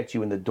what gets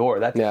you in the door.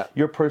 That's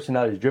your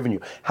personality has driven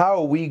you. How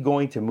are we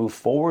going to move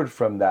forward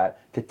from that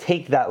to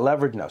take that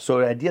leverage now? So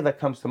the idea that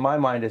comes to my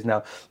mind is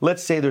now,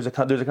 let's say there's a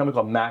company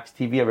called Max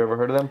TV. Have you ever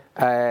heard of them?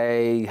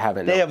 I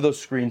haven't. They have those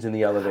screens in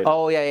the elevator.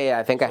 Oh yeah.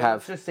 I think I have.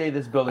 Let's just say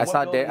this building. I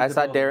saw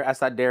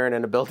Darren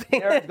in a building.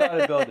 Darren's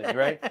got a building,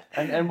 right?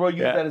 And we'll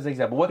use that as an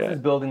example. What's this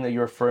building that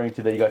you're referring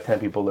to that you got 10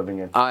 people living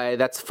in?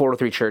 That's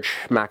 403 Church,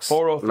 Max.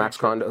 403 Max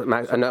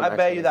condo. I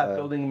bet you that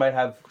building might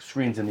have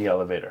screens in the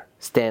elevator.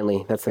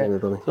 Stanley, that's the name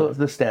of the building. So it's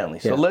the Stanley.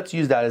 So let's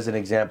use that as an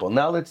example.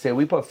 Now let's say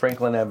we put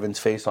Franklin Evans'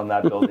 face on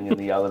that building in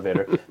the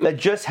elevator that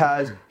just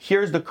has,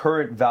 here's the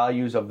current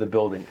values of the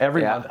building.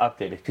 Every month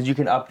updated, because you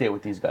can update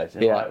with these guys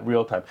in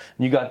real time.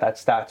 And you got that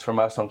stats from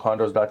us on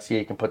condos.ca,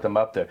 you can put them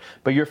up there.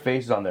 But your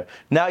face is on there.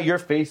 Now your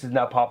face is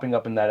now popping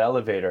up in that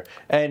elevator.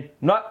 And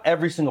not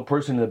every single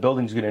person in the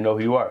building is going to know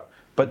who you are.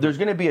 But there's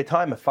going to be a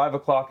time at 5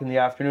 o'clock in the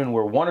afternoon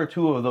where 1 or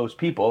 2 of those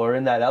people are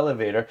in that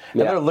elevator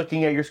and they're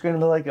looking at your screen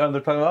and they're like, they're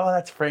talking, oh,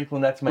 that's Franklin,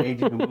 that's my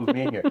agent who moved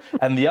me in here.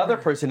 And the other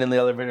person in the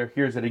elevator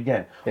hears it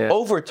again. Yeah.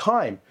 Over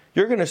time,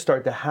 you're going to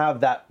start to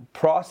have that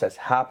process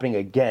happening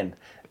again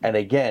and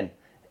again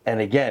and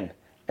again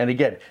and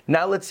again.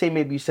 Now let's say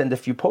maybe you send a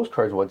few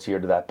postcards once a year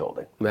to that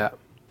building. Yeah.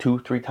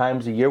 2-3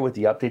 times a year with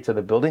the updates of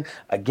the building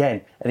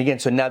again and again.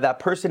 So now that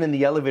person in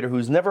the elevator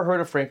who's never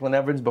heard of Franklin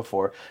Evans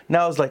before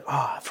now is like,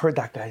 oh, I've heard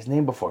that guy's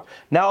name before.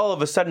 Now all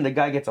of a sudden the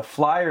guy gets a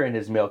flyer in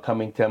his mail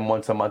coming to him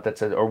once a month that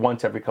says, or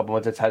once every couple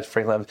months that has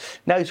Franklin Evans.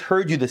 Now he's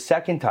heard you the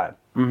second time.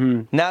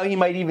 Mm-hmm. Now he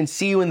might even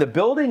see you in the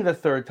building the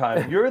third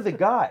time. You're the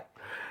guy.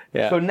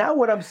 Yeah. So now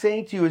what I'm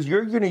saying to you is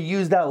you're going to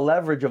use that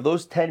leverage of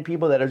those 10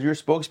 people that as your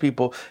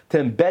spokespeople to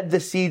embed the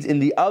seeds in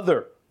the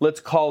other, let's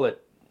call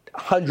it,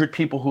 100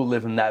 people who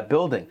live in that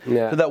building.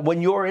 So that when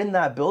you're in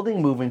that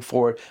building moving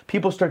forward,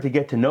 people start to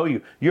get to know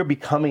you. You're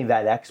becoming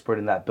that expert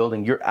in that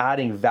building. You're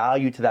adding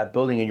value to that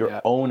building and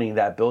you're owning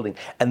that building.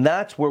 And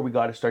that's where we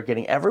got to start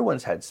getting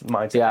everyone's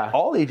mindset. Yeah.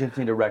 All agents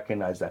need to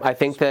recognize that. I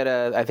think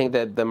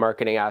that the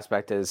marketing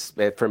aspect is,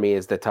 for me,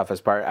 is the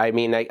toughest part. I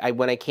mean, I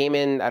when I came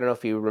in, I don't know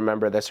if you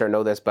remember this or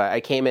know this, but I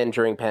came in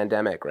during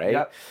pandemic, right?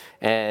 Yep.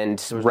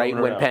 And right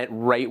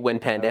when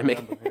pandemic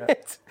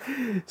hit.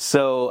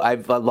 So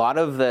a lot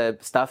of the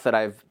stuff that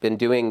I've been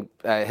doing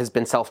has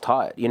been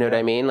self-taught. You know what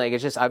I mean? Like,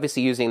 it's just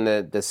obviously using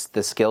the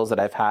skills that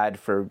I've had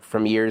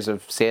from years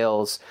of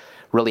sales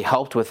really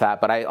helped with that.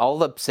 But all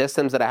the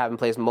systems that I have in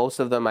place, most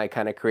of them I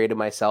kind of created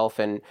myself,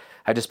 and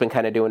I've just been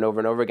kind of doing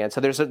over and over again.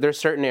 So there's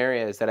certain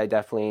areas that I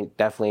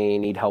definitely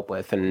need help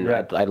with, and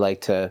I'd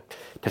like to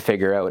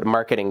figure out.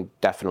 Marketing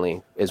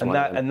definitely is one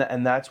of them.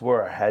 And that's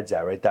where our head's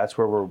at, right? That's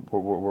where we're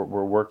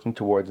working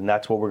towards, and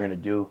that's what we're going to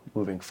do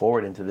moving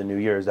forward into the new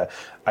year, is that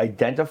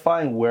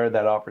identifying where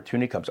that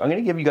opportunity comes. I'm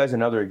going to give you guys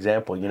another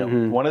example. You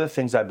know, one of the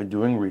things I've been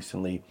doing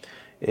recently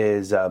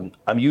is I'm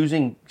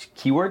using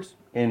keywords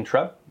in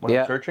Treb when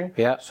I'm searching.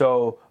 Yeah.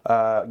 So,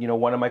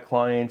 one of my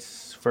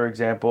clients, for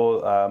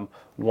example,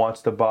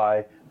 wants to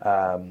buy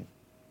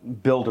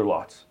builder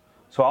lots.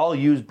 So I'll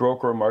use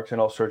broker remarks and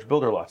I'll search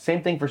builder lots.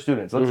 Same thing for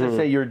students. Let's just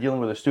say you're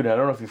dealing with a student. I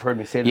don't know if you've heard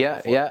me say this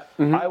before. Yeah.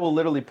 Mm-hmm. I will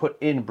literally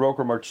put in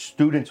broker remarks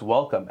students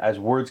welcome as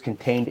words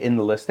contained in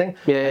the listing.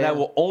 Yeah. I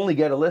will only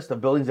get a list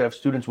of buildings that have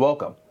students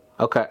welcome.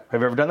 Okay.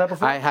 Have you ever done that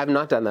before? I have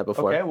not done that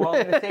before. Okay, well,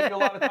 I'm going to save you a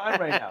lot of time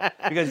right now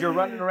because you're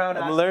running around.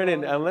 I'm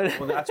learning.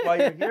 Well, that's why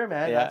you're here,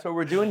 man. Yeah. That's what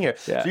we're doing here.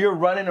 Yeah. So you're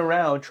running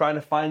around trying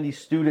to find these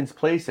students'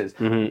 places.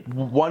 Mm-hmm.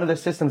 One of the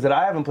systems that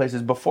I have in place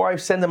is before I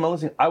send them a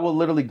listing, I will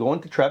literally go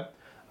into Treb.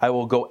 I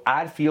will go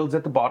add fields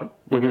at the bottom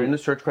when you're in the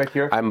search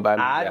criteria.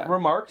 Add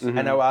remarks,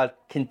 and I will add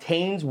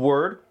contains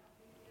word,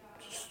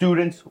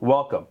 students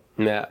welcome.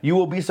 Yeah. You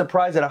will be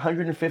surprised that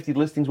 150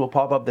 listings will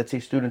pop up that say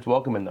students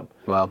welcome in them.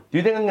 Wow. Do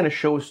you think I'm going to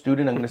show a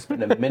student, I'm going to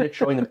spend a minute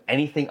showing them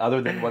anything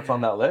other than what's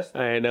on that list?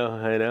 I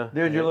know.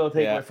 There's your little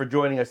takeaway for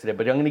joining us today,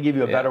 but I'm going to give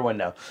you a better one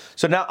now.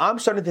 So now I'm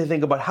starting to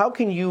think about how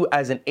can you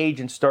as an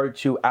agent start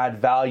to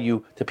add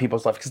value to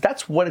people's life? Because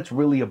that's what it's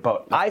really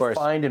about. I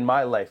find in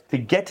my life, to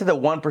get to the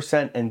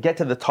 1% and get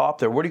to the top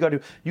there, what do you got to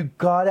do? You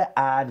got to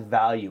add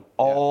value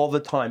all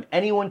the time.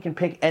 Anyone can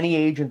pick any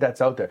agent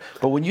that's out there.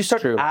 But when you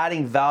start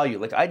adding value,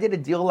 like I did a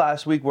deal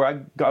last week where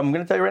I'm going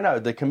to tell you right now,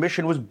 the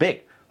commission was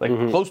big. Like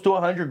close to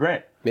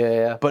 $100,000.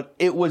 Yeah. But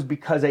it was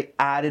because I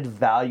added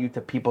value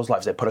to people's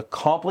lives. I put a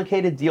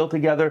complicated deal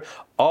together,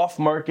 off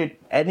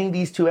market, adding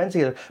these two ends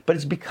together. But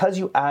it's because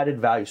you added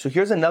value. So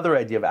here's another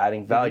idea of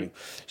adding value.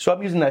 So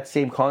I'm using that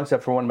same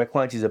concept for one of my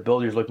clients. He's a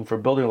builder. He's looking for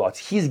builder lots.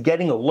 He's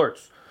getting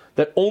alerts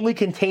that only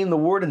contain the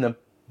word in them.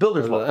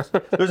 Builder's lots.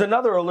 There's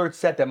another alert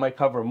set that might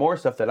cover more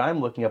stuff that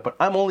I'm looking at, but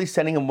I'm only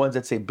sending him ones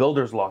that say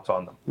builder's lots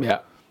on them. Yeah.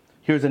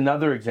 Here's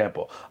another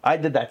example. I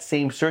did that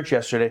same search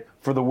yesterday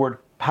for the word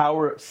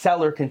power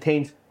seller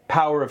contains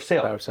power of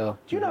sale. Power of sale.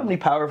 Do you know how many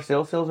power of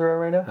sales there are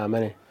right now? How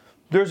many?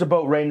 There's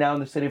about right now in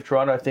the city of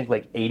Toronto, I think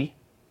like 80.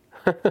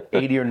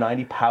 80 or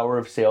 90 power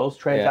of sales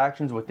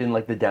transactions within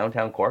like the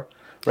downtown core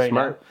right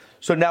now.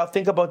 So now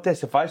think about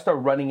this. If I start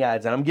running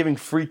ads, and I'm giving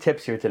free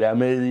tips here today.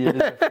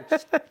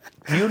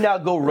 You now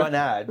go run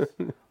ads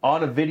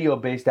on a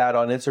video-based ad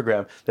on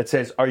Instagram that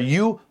says, are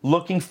you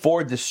looking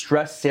for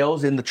distressed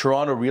sales in the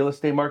Toronto real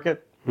estate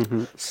market?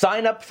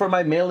 Sign up for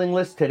my mailing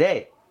list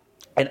today.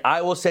 And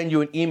I will send you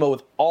an email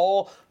with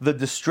all the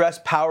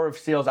distressed power of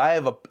sales. I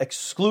have an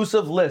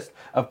exclusive list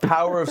of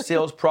power of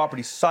sales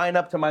properties. Sign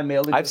up to my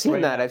mailing list. I've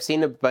seen that. I've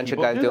seen a bunch of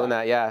guys doing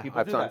that. Yeah,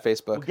 I've on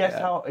Facebook. Well, guess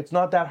how? It's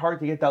not that hard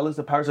to get that list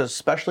of power of sales,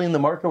 especially in the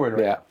market we're in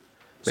right now.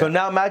 So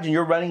now imagine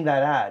you're running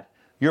that ad.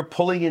 You're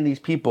pulling in these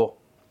people,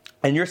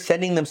 and you're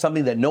sending them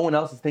something that no one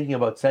else is thinking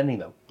about sending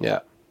them. Yeah.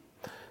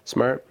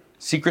 Smart.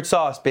 Secret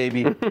sauce,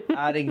 baby.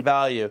 Adding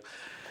value.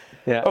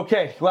 Yeah.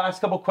 Okay, last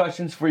couple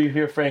questions for you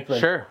here, Franklin.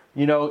 Sure.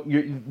 You know,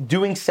 you're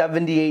doing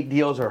 78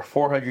 deals or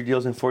 400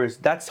 deals in 4 years.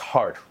 That's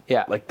hard.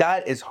 Yeah. Like,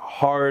 that is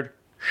hard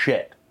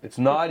shit. It's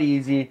not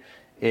easy.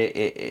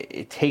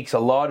 It takes a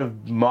lot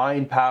of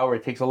mind power.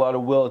 It takes a lot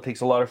of will. It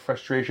takes a lot of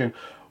frustration.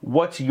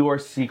 What's your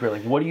secret?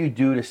 Like, what do you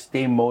do to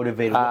stay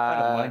motivated? What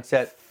kind of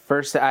mindset?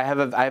 First, I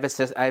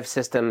have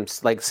systems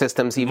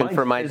even Mine's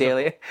for my physical.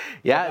 daily.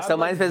 Yeah, Like, so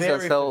mine's physical.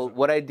 very So physical.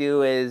 what I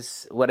do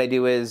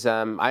is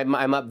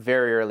I'm up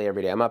very early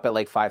every day. I'm up at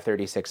like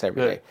 5:36 every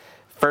day.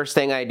 First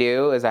thing I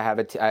do is I have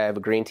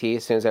a green tea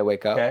as soon as I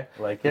wake up. Okay,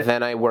 like it.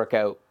 Then I work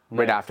out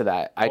right after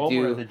that.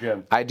 Home or at the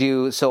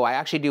gym? So I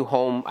actually do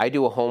home. I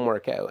do a home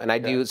workout,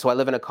 and so I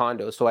live in a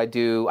condo. So I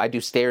do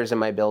stairs in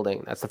my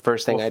building. That's the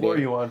first thing I do. What floor are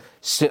you on?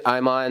 So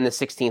I'm on the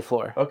 16th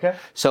floor. Okay.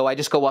 So I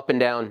just go up and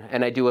down,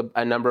 and I do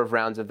a number of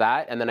rounds of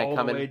that, and then I come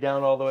All the way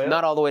down, all the way up?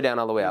 Not all the way down,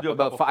 all the way up. do a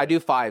couple I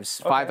do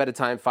fives, five at a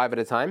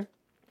time.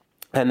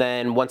 And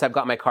then once I've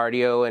got my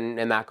cardio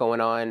and that going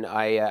on,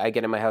 I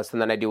get in my house,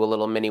 and then I do a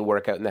little mini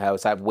workout in the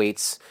house. I have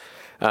weights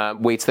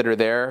that are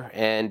there,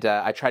 and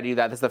I try to do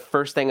that. That's the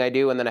first thing I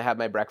do, and then I have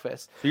my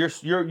breakfast. So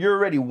you're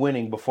already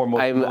winning before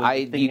most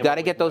people. You got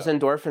to get those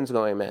endorphins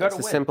going, man. It's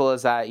as simple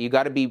as that. You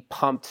got to be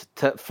pumped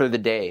for the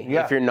day.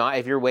 Yeah.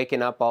 If you're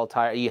waking up all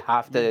tired, you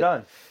have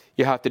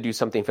to do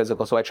something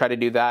physical. So I try to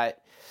do that.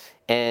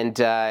 And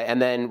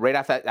then right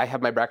after that, I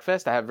have my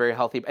breakfast. I have very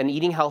healthy, and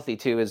eating healthy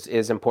too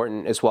is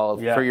important as well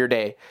for your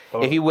day.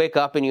 Totally. If you wake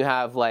up and you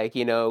have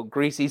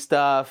greasy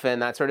stuff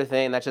and that sort of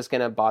thing, that's just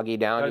gonna bog you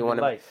down.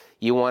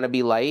 You want to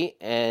be light,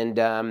 and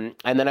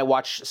then I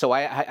watch. So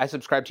I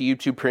subscribe to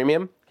YouTube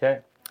Premium.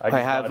 Okay.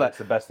 It's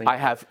the best thing.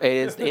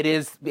 It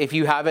is. If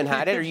you haven't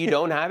had it or you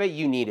don't have it,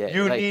 you need it.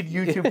 You need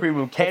YouTube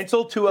Premium.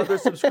 Cancel 2 other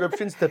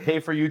subscriptions to pay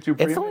for YouTube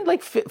Premium. It's only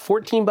like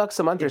 $14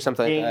 a month or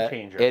something. Game like that.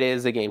 changer. It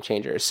is a game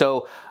changer.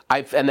 So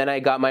and then I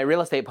got my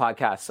real estate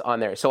podcasts on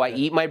there. So I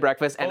eat my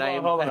breakfast Hold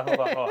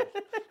on.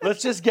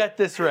 Let's just get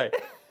this right.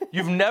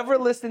 You've never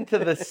listened to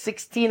the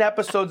 16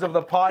 episodes of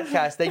the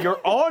podcast that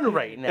you're on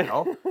right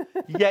now,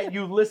 yet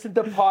you listen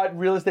to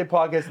real estate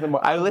podcasts in the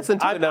morning. I listen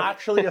to I'm enough.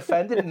 actually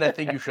offended, and I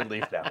think you should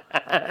leave now.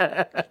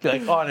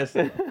 Like,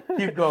 honestly,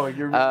 keep going.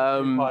 You're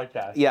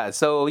podcast. Yeah,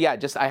 so yeah,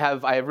 just I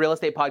have real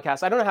estate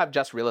podcasts. I don't have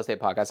just real estate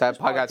podcasts. I have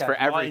podcasts for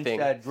everything.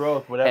 Mindset,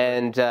 growth,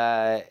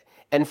 whatever.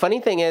 And funny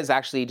thing is,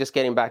 actually, just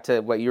getting back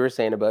to what you were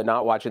saying about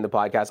not watching the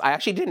podcast, I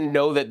actually didn't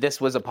know that this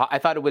was I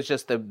thought it was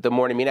just the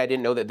morning meeting. I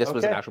didn't know that this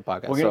was an actual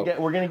podcast.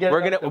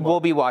 We'll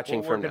be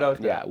watching from now.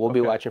 Yeah, we'll be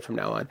watching from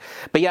now on.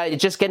 But yeah,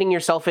 just getting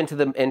yourself into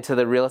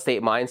the real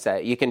estate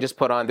mindset. You can just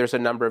put on. There's a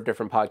number of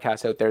different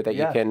podcasts out there that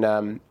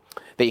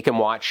you can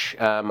watch.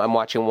 I'm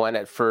watching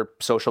one for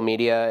social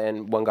media,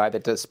 and one guy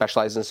that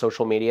specializes in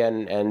social media,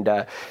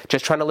 and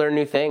just trying to learn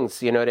new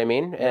things. You know what I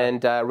mean? Yeah.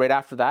 And right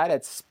after that,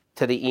 it's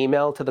to the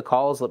email, to the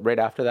calls right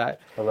after that.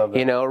 I love that.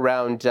 You know,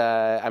 around,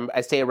 I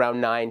say around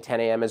 9,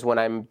 10 a.m. is when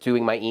I'm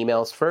doing my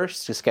emails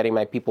first, just getting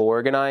my people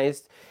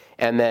organized,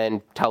 and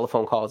then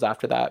telephone calls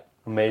after that.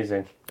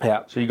 Amazing.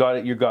 Yeah. So you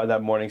got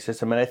that morning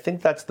system, and I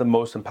think that's the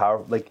most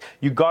empowered. Like,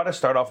 you got to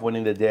start off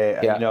winning the day.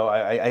 Yeah. You know,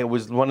 I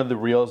was one of the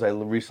reels I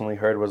recently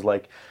heard was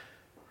like,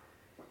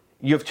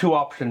 you have two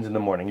options in the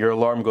morning. Your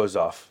alarm goes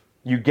off.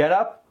 You get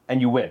up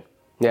and you win.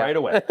 Yeah. Right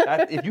away.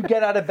 If you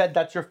get out of bed,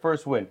 that's your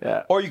first win.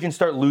 Yeah. Or you can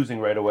start losing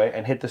right away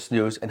and hit the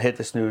snooze and hit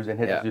the snooze and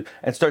hit the snooze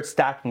and start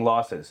stacking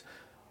losses.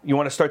 You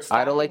want to start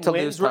stacking I don't like to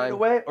wins lose time right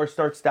away, or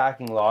start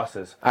stacking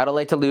losses? I don't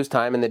like to lose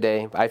time in the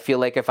day. I feel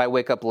like if I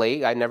wake up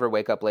late, I never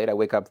wake up late. I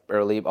wake up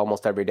early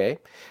almost every day.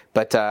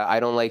 But I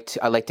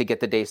like to get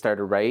the day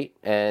started right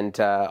and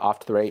off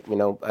to the right, you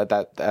know,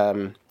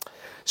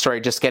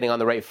 just getting on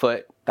the right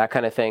foot. That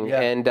kind of thing.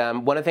 Yeah.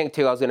 And one of the things,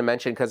 too, I was going to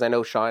mention, because I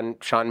know Sean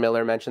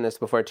Miller mentioned this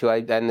before, too.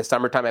 In the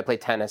summertime, I play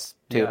tennis,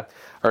 too. Yeah.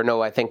 Or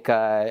no, I think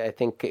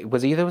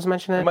was either was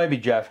mentioned that? It might be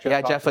Jeff.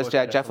 Jeff was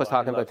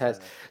talking about tennis.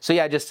 So,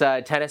 yeah, just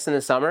tennis in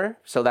the summer.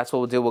 So that's what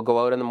we'll do. We'll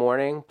go out in the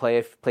morning, play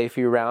a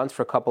few rounds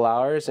for a couple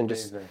hours, and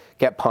just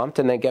get pumped,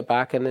 and then get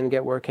back and then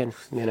get working,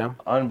 you know.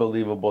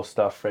 Unbelievable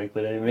stuff,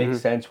 Franklin. And it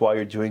makes sense why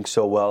you're doing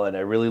so well, and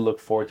I really look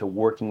forward to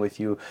working with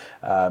you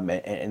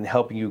and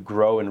helping you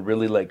grow and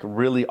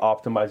really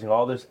optimizing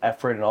all this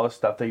effort and all the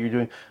stuff that you're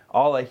doing.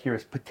 All I hear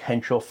is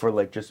potential for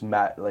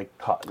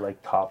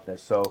topness.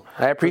 So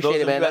I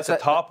appreciate it, man. That's a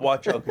top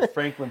watch out, because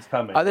Franklin's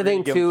coming. Other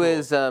thing too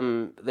is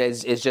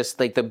just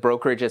like the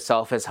brokerage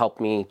itself has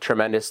helped me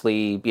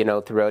tremendously. You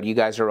know, throughout.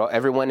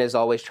 Everyone is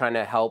always trying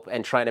to help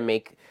and trying to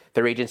make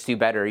their agents do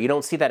better. You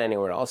don't see that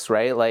anywhere else,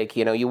 right? Like,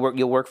 you know,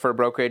 you'll work for a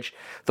brokerage,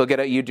 they'll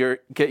get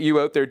you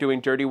out there doing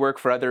dirty work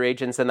for other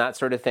agents and that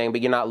sort of thing, but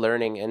you're not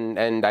learning.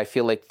 And I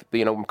feel like,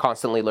 you know, I'm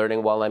constantly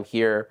learning while I'm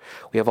here.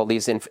 We have all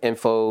these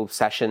info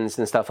sessions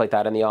and stuff like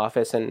that in the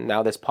office, and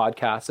now this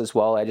podcast as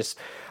well.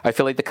 I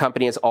feel like the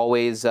company is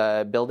always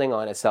building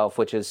on itself,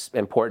 which is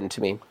important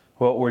to me.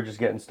 Well, we're just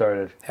getting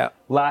started. Yeah.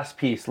 Last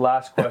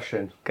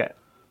question. Okay.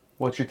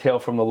 What's your tale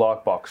from the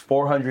Lockbox?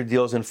 400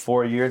 deals in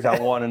 4 years. I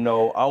want to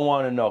know.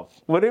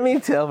 What do you mean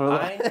tale from the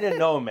I need to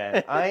know,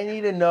 man. I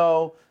need to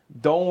know.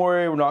 Don't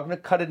worry, we're not going to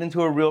cut it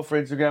into a reel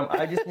for Instagram.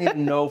 I just need to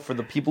know, for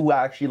the people who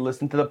actually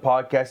listen to the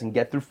podcast and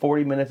get through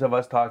 40 minutes of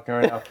us talking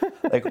right now.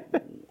 Like,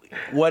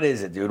 what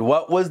is it, dude?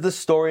 What was the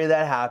story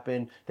that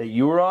happened that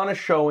you were on a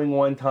showing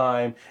one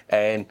time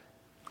and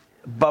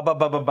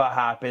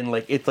happened?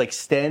 Like, it's like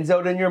stands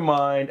out in your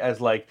mind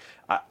as like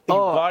you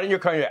got in your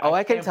car.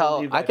 I can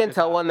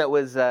tell one that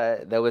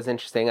was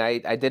interesting.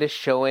 I did a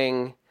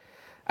showing.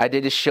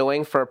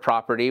 For a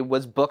property.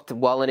 Was booked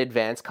well in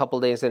advance, couple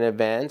days in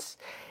advance,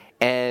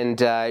 and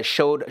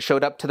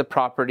showed up to the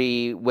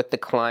property with the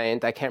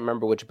client. I can't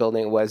remember which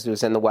building it was. It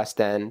was in the West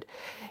End.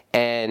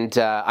 And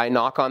I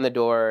knock on the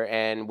door,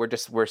 and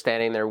we're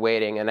standing there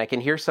waiting, and I can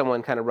hear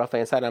someone kind of roughly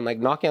inside. I'm like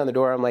knocking on the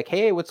door. I'm like,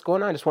 "Hey, what's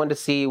going on? Just wanted to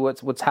see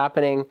what's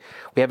happening.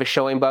 We have a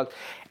showing booked."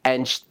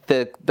 And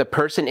the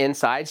person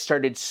inside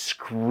started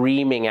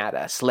screaming at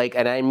us, like,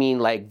 and I mean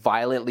like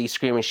violently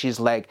screaming. She's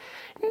like,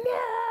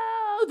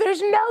 "No, there's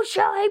no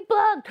showing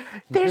booked.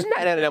 There's no."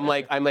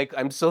 And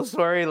I'm so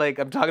sorry. Like,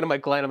 I'm talking to my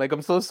client. I'm like,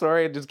 "I'm so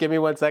sorry. Just give me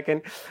 1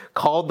 second."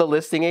 Called the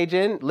listing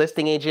agent.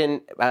 Listing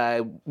agent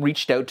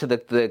reached out to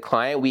the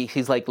client.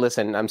 He's like,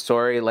 "Listen, I'm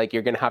sorry. Like,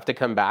 you're gonna have to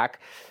come back."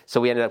 So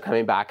we ended up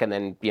coming back, and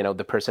then, you know,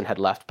 the person had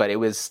left. But it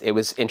was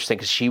interesting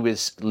because she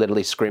was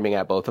literally screaming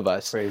at both of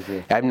us.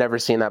 Crazy. I've never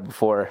seen that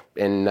before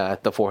in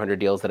the 400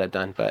 deals that I've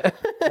done. But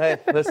hey,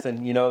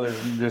 listen, you know,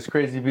 there's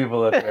crazy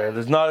people out there.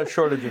 There's not a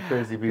shortage of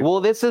crazy people. Well,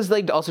 this is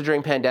like also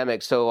during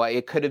pandemic, so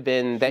it could have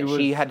been that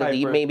she had to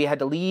leave, maybe had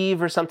to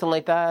leave or something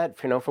like that,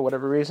 you know, for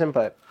whatever reason.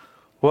 But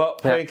well,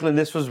 Franklin,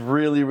 this was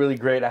really, really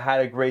great. I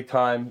had a great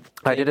time.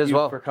 I did as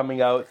well. Thank you for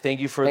coming out. Thank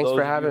you for Thanks those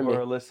for of having you who me.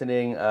 are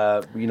listening.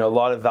 You know, a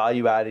lot of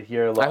value added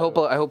here. I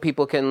hope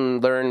people can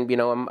learn. You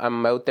know,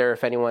 I'm out there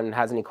if anyone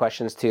has any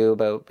questions too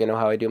about, you know,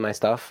 how I do my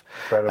stuff.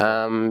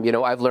 Incredible. You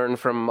know, I've learned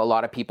from a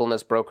lot of people in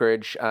this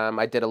brokerage.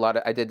 I did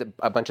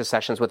a bunch of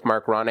sessions with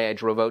Mark Ronay. I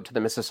drove out to the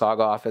Mississauga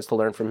office to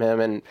learn from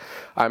him, and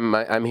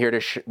I'm here to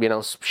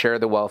share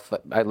the wealth.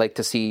 I'd like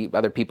to see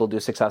other people do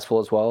successful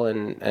as well,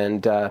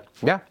 and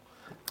yeah.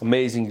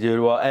 Amazing,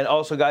 dude. Well, and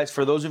also, guys,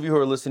 for those of you who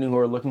are listening who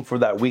are looking for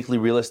that weekly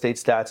real estate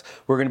stats,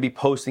 we're going to be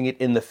posting it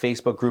in the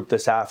Facebook group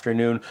this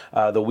afternoon,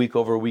 the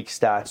week-over-week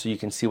stats, so you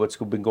can see what's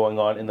been going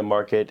on in the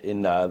market,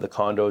 in the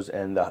condos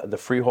and the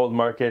freehold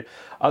market.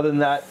 Other than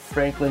that,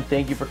 Franklin,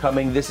 thank you for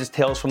coming. This is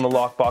Tales from the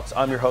Lockbox.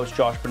 I'm your host,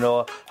 Josh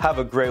Benoliel. Have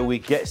a great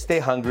week. Stay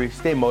hungry,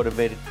 stay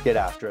motivated, get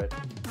after it.